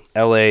whole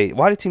L.A.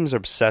 Why do teams are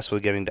obsessed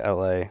with getting to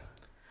L.A.?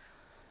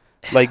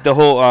 The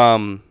whole, I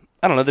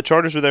don't know, the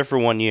Chargers were there for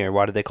 1 year.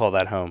 Why did they call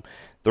that home?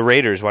 The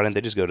Raiders, why didn't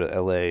they just go to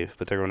L.A.,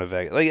 but they're going to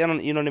Vegas? You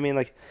know what I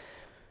mean?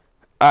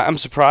 I'm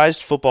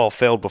surprised football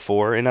failed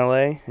before in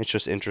L.A. It's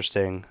just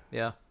interesting.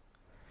 Yeah.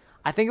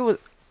 I think it was...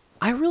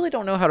 I really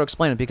don't know how to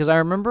explain it, because I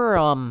remember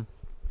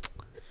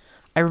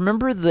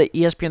the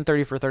ESPN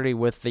 30 for 30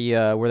 with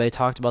the where they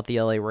talked about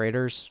the LA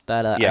Raiders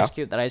that Ice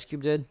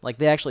Cube did.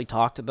 They actually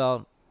talked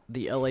about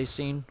the LA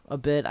scene a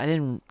bit. I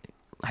didn't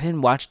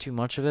watch too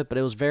much of it, but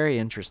it was very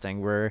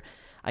interesting. Where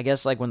I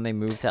guess like when they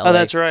moved to LA. Oh,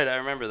 that's right. I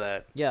remember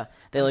that. Yeah,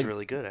 that was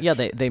really good.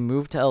 Actually. Yeah, they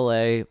moved to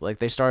LA. Like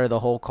they started the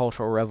whole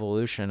cultural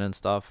revolution and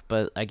stuff.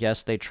 But I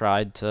guess they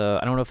tried to.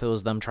 I don't know if it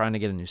was them trying to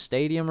get a new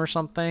stadium or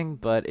something.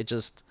 But it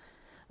just,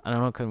 I don't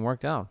know, it couldn't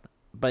work out.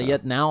 But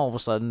yet now all of a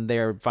sudden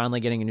they're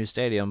finally getting a new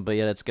stadium. But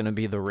yet it's going to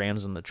be the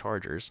Rams and the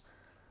Chargers.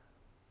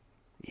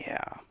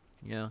 Yeah.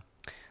 Yeah.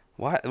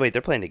 Why? Wait,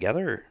 they're playing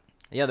together?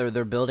 Yeah,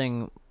 they're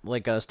building,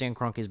 like, Stan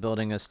Kroenke's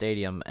building a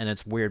stadium, and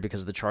it's weird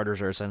because the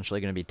Chargers are essentially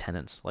going to be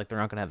tenants. Like, they're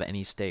not going to have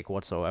any stake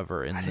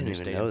whatsoever in the new stadium. I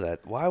didn't even know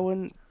that. Why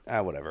wouldn't...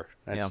 whatever.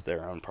 That's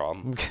their own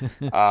problem.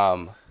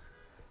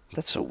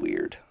 That's so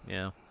weird.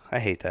 Yeah. I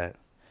hate that.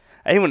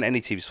 I hate when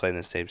any team's playing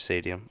the same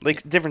stadium.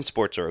 Like, different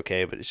sports are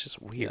okay, but it's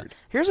just weird. Yeah.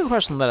 Here's a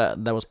question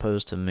that was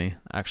posed to me,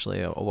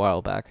 actually, a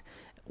while back.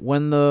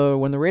 When the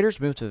Raiders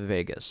moved to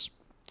Vegas,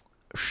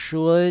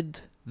 should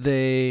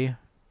they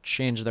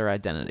change their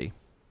identity?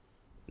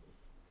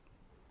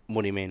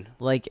 What do you mean?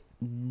 Like,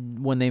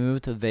 when they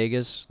moved to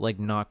Vegas, like,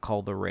 not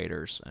called the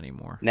Raiders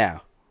anymore.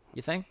 Now.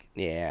 You think?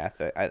 Yeah,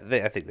 I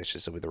think they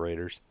should still be the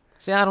Raiders.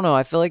 See, I don't know.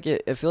 I feel like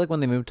when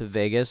they moved to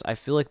Vegas, I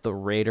feel like the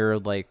Raider,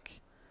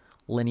 like,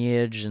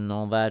 lineage and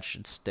all that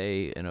should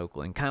stay in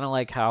Oakland. Kind of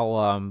like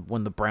how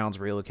when the Browns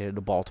relocated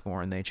to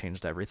Baltimore and they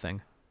changed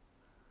everything.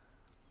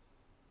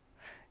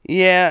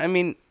 Yeah, I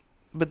mean,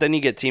 but then you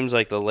get teams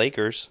like the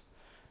Lakers,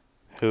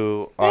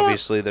 who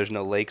obviously there's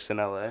no lakes in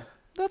LA.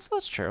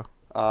 That's true.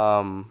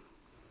 Trying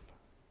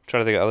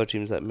to think of other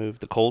teams that moved.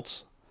 The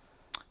Colts.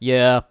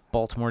 Yeah,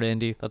 Baltimore to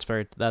Indy. That's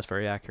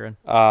very accurate.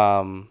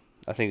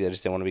 I think they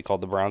just didn't want to be called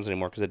the Browns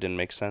anymore because it didn't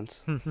make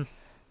sense.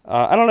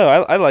 I don't know.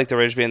 I like the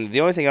Raiders being... The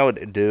only thing I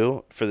would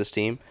do for this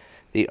team,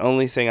 the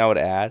only thing I would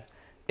add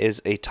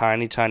is a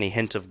tiny, tiny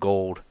hint of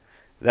gold.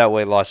 That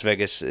way Las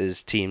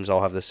Vegas' teams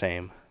all have the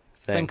same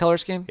thing. Same color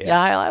scheme? Yeah,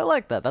 I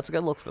like that. That's a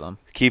good look for them.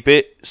 Keep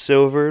it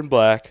silver and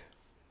black.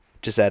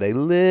 Just add a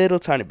little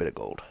tiny bit of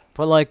gold.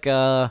 Put like,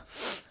 what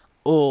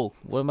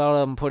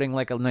about putting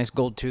like a nice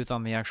gold tooth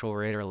on the actual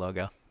Raider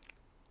logo?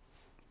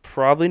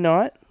 Probably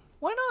not.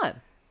 Why not?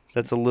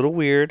 That's a little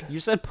weird. You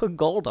said put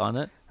gold on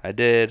it. I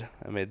did.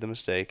 I made the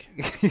mistake.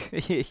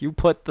 You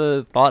put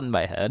the thought in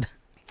my head.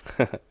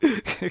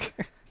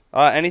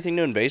 Anything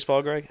new in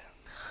baseball, Greg?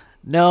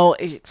 No,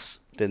 it's...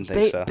 Didn't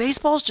think so.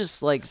 Baseball's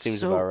just like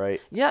Seems about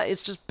right. Yeah,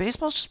 it's just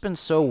baseball's just been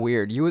so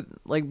weird. You would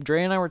like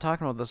Dre and I were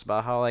talking about this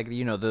about how like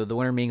the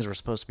winter meetings were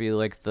supposed to be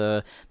like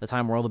the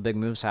time where all the big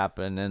moves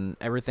happen and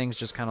everything's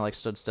just kind of like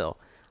stood still.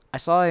 I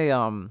saw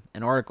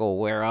an article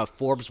where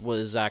Forbes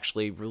was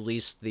actually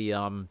released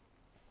the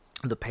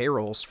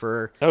payrolls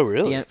for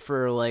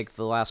for like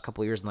the last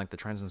couple of years and like the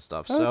trends and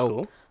stuff. Oh, that's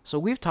cool. So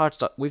we've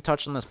touched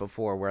on this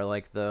before where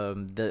like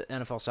the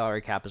NFL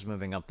salary cap is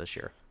moving up this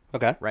year.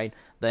 Okay. Right?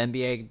 The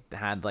NBA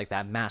had like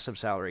that massive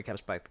salary cap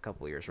spike a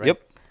couple of years, right?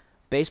 Yep.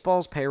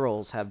 Baseball's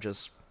payrolls have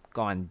just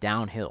gone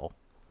downhill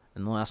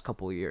in the last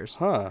couple of years.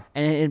 Huh.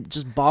 And it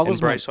just boggles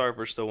me. And Bryce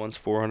Harper still wants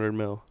 $400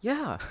 million.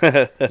 Yeah.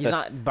 He's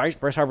not Bryce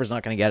Harper's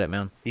not going to get it,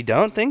 man. You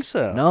don't think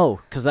so?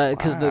 No, cuz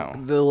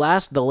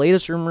the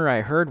latest rumor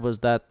I heard was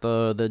that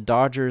the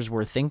Dodgers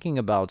were thinking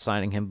about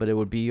signing him, but it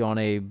would be on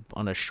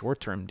a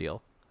short-term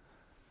deal.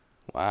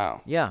 Wow.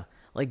 Yeah.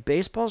 Like,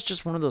 baseball's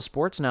just one of those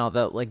sports now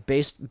that, like,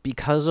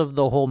 because of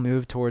the whole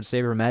move towards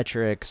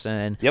sabermetrics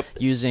and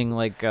using,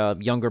 like,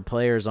 younger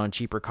players on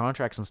cheaper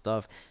contracts and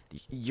stuff,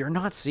 you're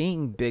not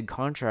seeing big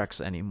contracts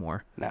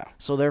anymore. No.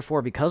 So,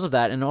 therefore, because of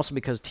that, and also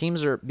because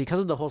because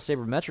of the whole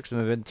sabermetrics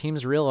movement,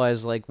 teams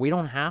realize, like, we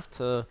don't have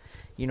to,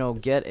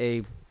 get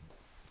a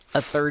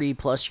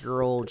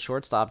 30-plus-year-old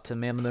shortstop to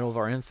man the middle of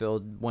our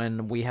infield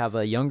when we have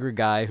a younger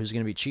guy who's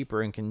going to be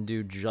cheaper and can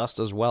do just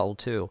as well,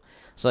 too.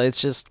 So,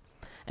 it's just...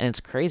 And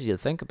it's crazy to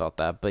think about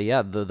that, but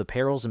yeah, the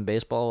payrolls in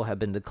baseball have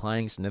been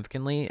declining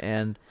significantly,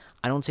 and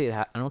I don't see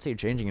it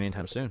changing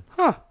anytime soon.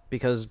 Huh?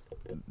 Because,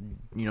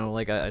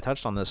 like I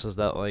touched on this, is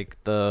that like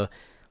the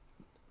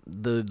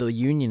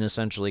union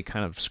essentially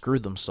kind of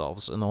screwed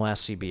themselves in the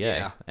last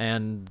CBA,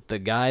 and the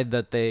guy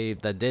that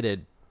did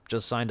it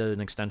just signed an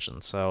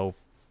extension, so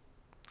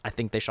I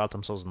think they shot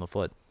themselves in the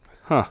foot.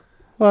 Huh?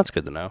 Well, that's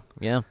good to know.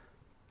 Yeah.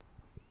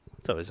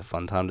 It's always a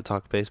fun time to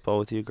talk baseball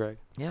with you, Greg.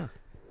 Yeah.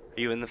 Are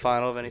you in the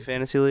final of any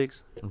fantasy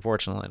leagues?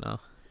 Unfortunately, no.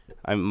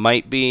 I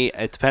might be.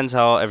 It depends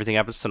how everything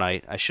happens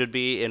tonight. I should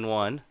be in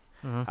one.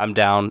 Mm-hmm. I'm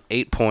down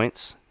 8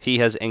 points. He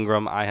has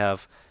Ingram. I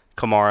have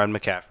Kamara and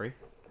McCaffrey.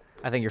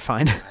 I think you're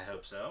fine. I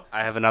hope so.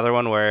 I have another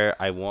one where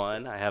I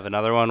won. I have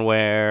another one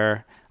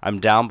where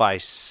I'm down by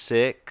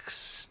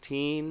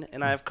 16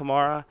 and I have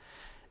Kamara.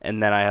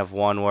 And then I have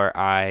one where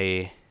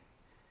I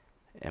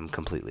am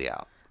completely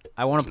out.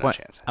 I want to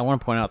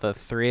point out that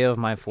 3 of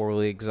my 4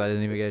 leagues, I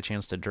didn't even get a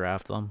chance to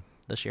draft them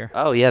this year.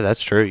 Oh yeah,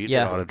 that's true. You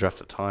did auto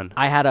draft a ton.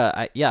 I had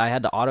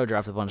to auto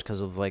draft a bunch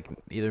because of like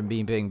either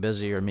me being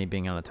busy or me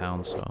being out of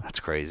town. So that's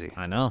crazy.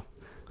 I know.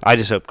 I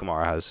just hope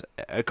Kamara has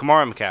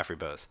Kamara and McCaffrey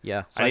both.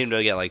 Yeah, so I need him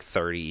to get like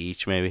 30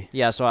 each, maybe.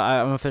 Yeah, so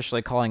I'm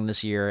officially calling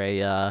this year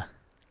a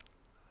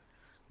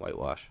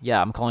whitewash.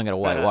 Yeah, I'm calling it a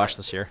whitewash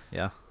this year.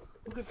 Yeah.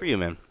 Well, good for you,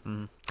 man.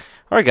 Mm-hmm.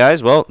 All right,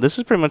 guys. Well, this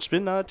has pretty much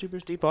been Two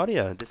Beers Deep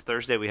Audio. This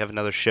Thursday, we have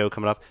another show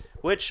coming up,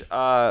 which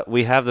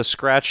we have the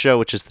Scratch Show,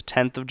 which is the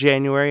 10th of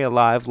January, a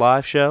live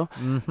show.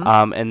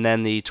 Mm-hmm. And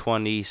then the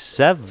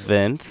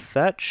 27th,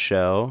 that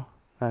show,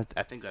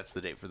 I think that's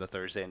the date for the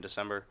Thursday in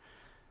December.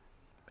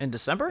 In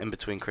December? In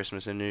between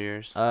Christmas and New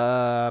Year's.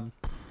 I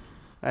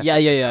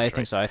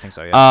think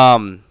so.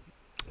 Yeah.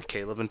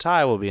 Caleb and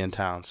Ty will be in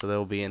town, so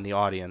they'll be in the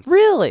audience.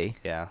 Really?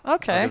 Yeah.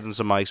 Okay. I'll give them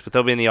some mics, but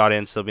they'll be in the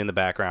audience. They'll be in the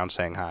background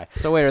saying hi.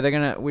 So wait,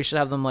 we should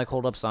have them like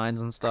hold up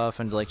signs and stuff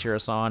and like cheer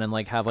us on and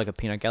like have like a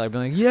peanut gallery be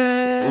like,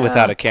 yeah.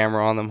 Without a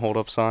camera on them, hold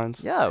up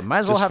signs. Yeah, might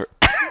as well have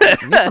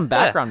need some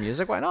background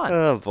music. Why not?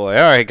 Oh boy!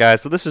 All right,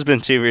 guys. So this has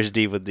been 2 Beers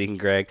Deep with Deacon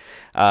Greg.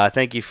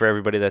 Thank you for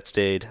everybody that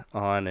stayed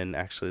on and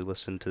actually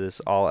listened to this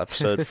all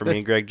episode for me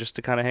and Greg just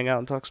to kind of hang out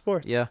and talk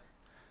sports. Yeah.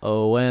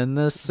 Oh, when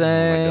the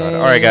Saints. Oh my God!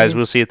 All right, guys.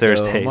 We'll see you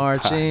Thursday. Go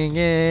marching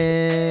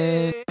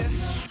in.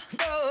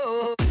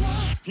 No.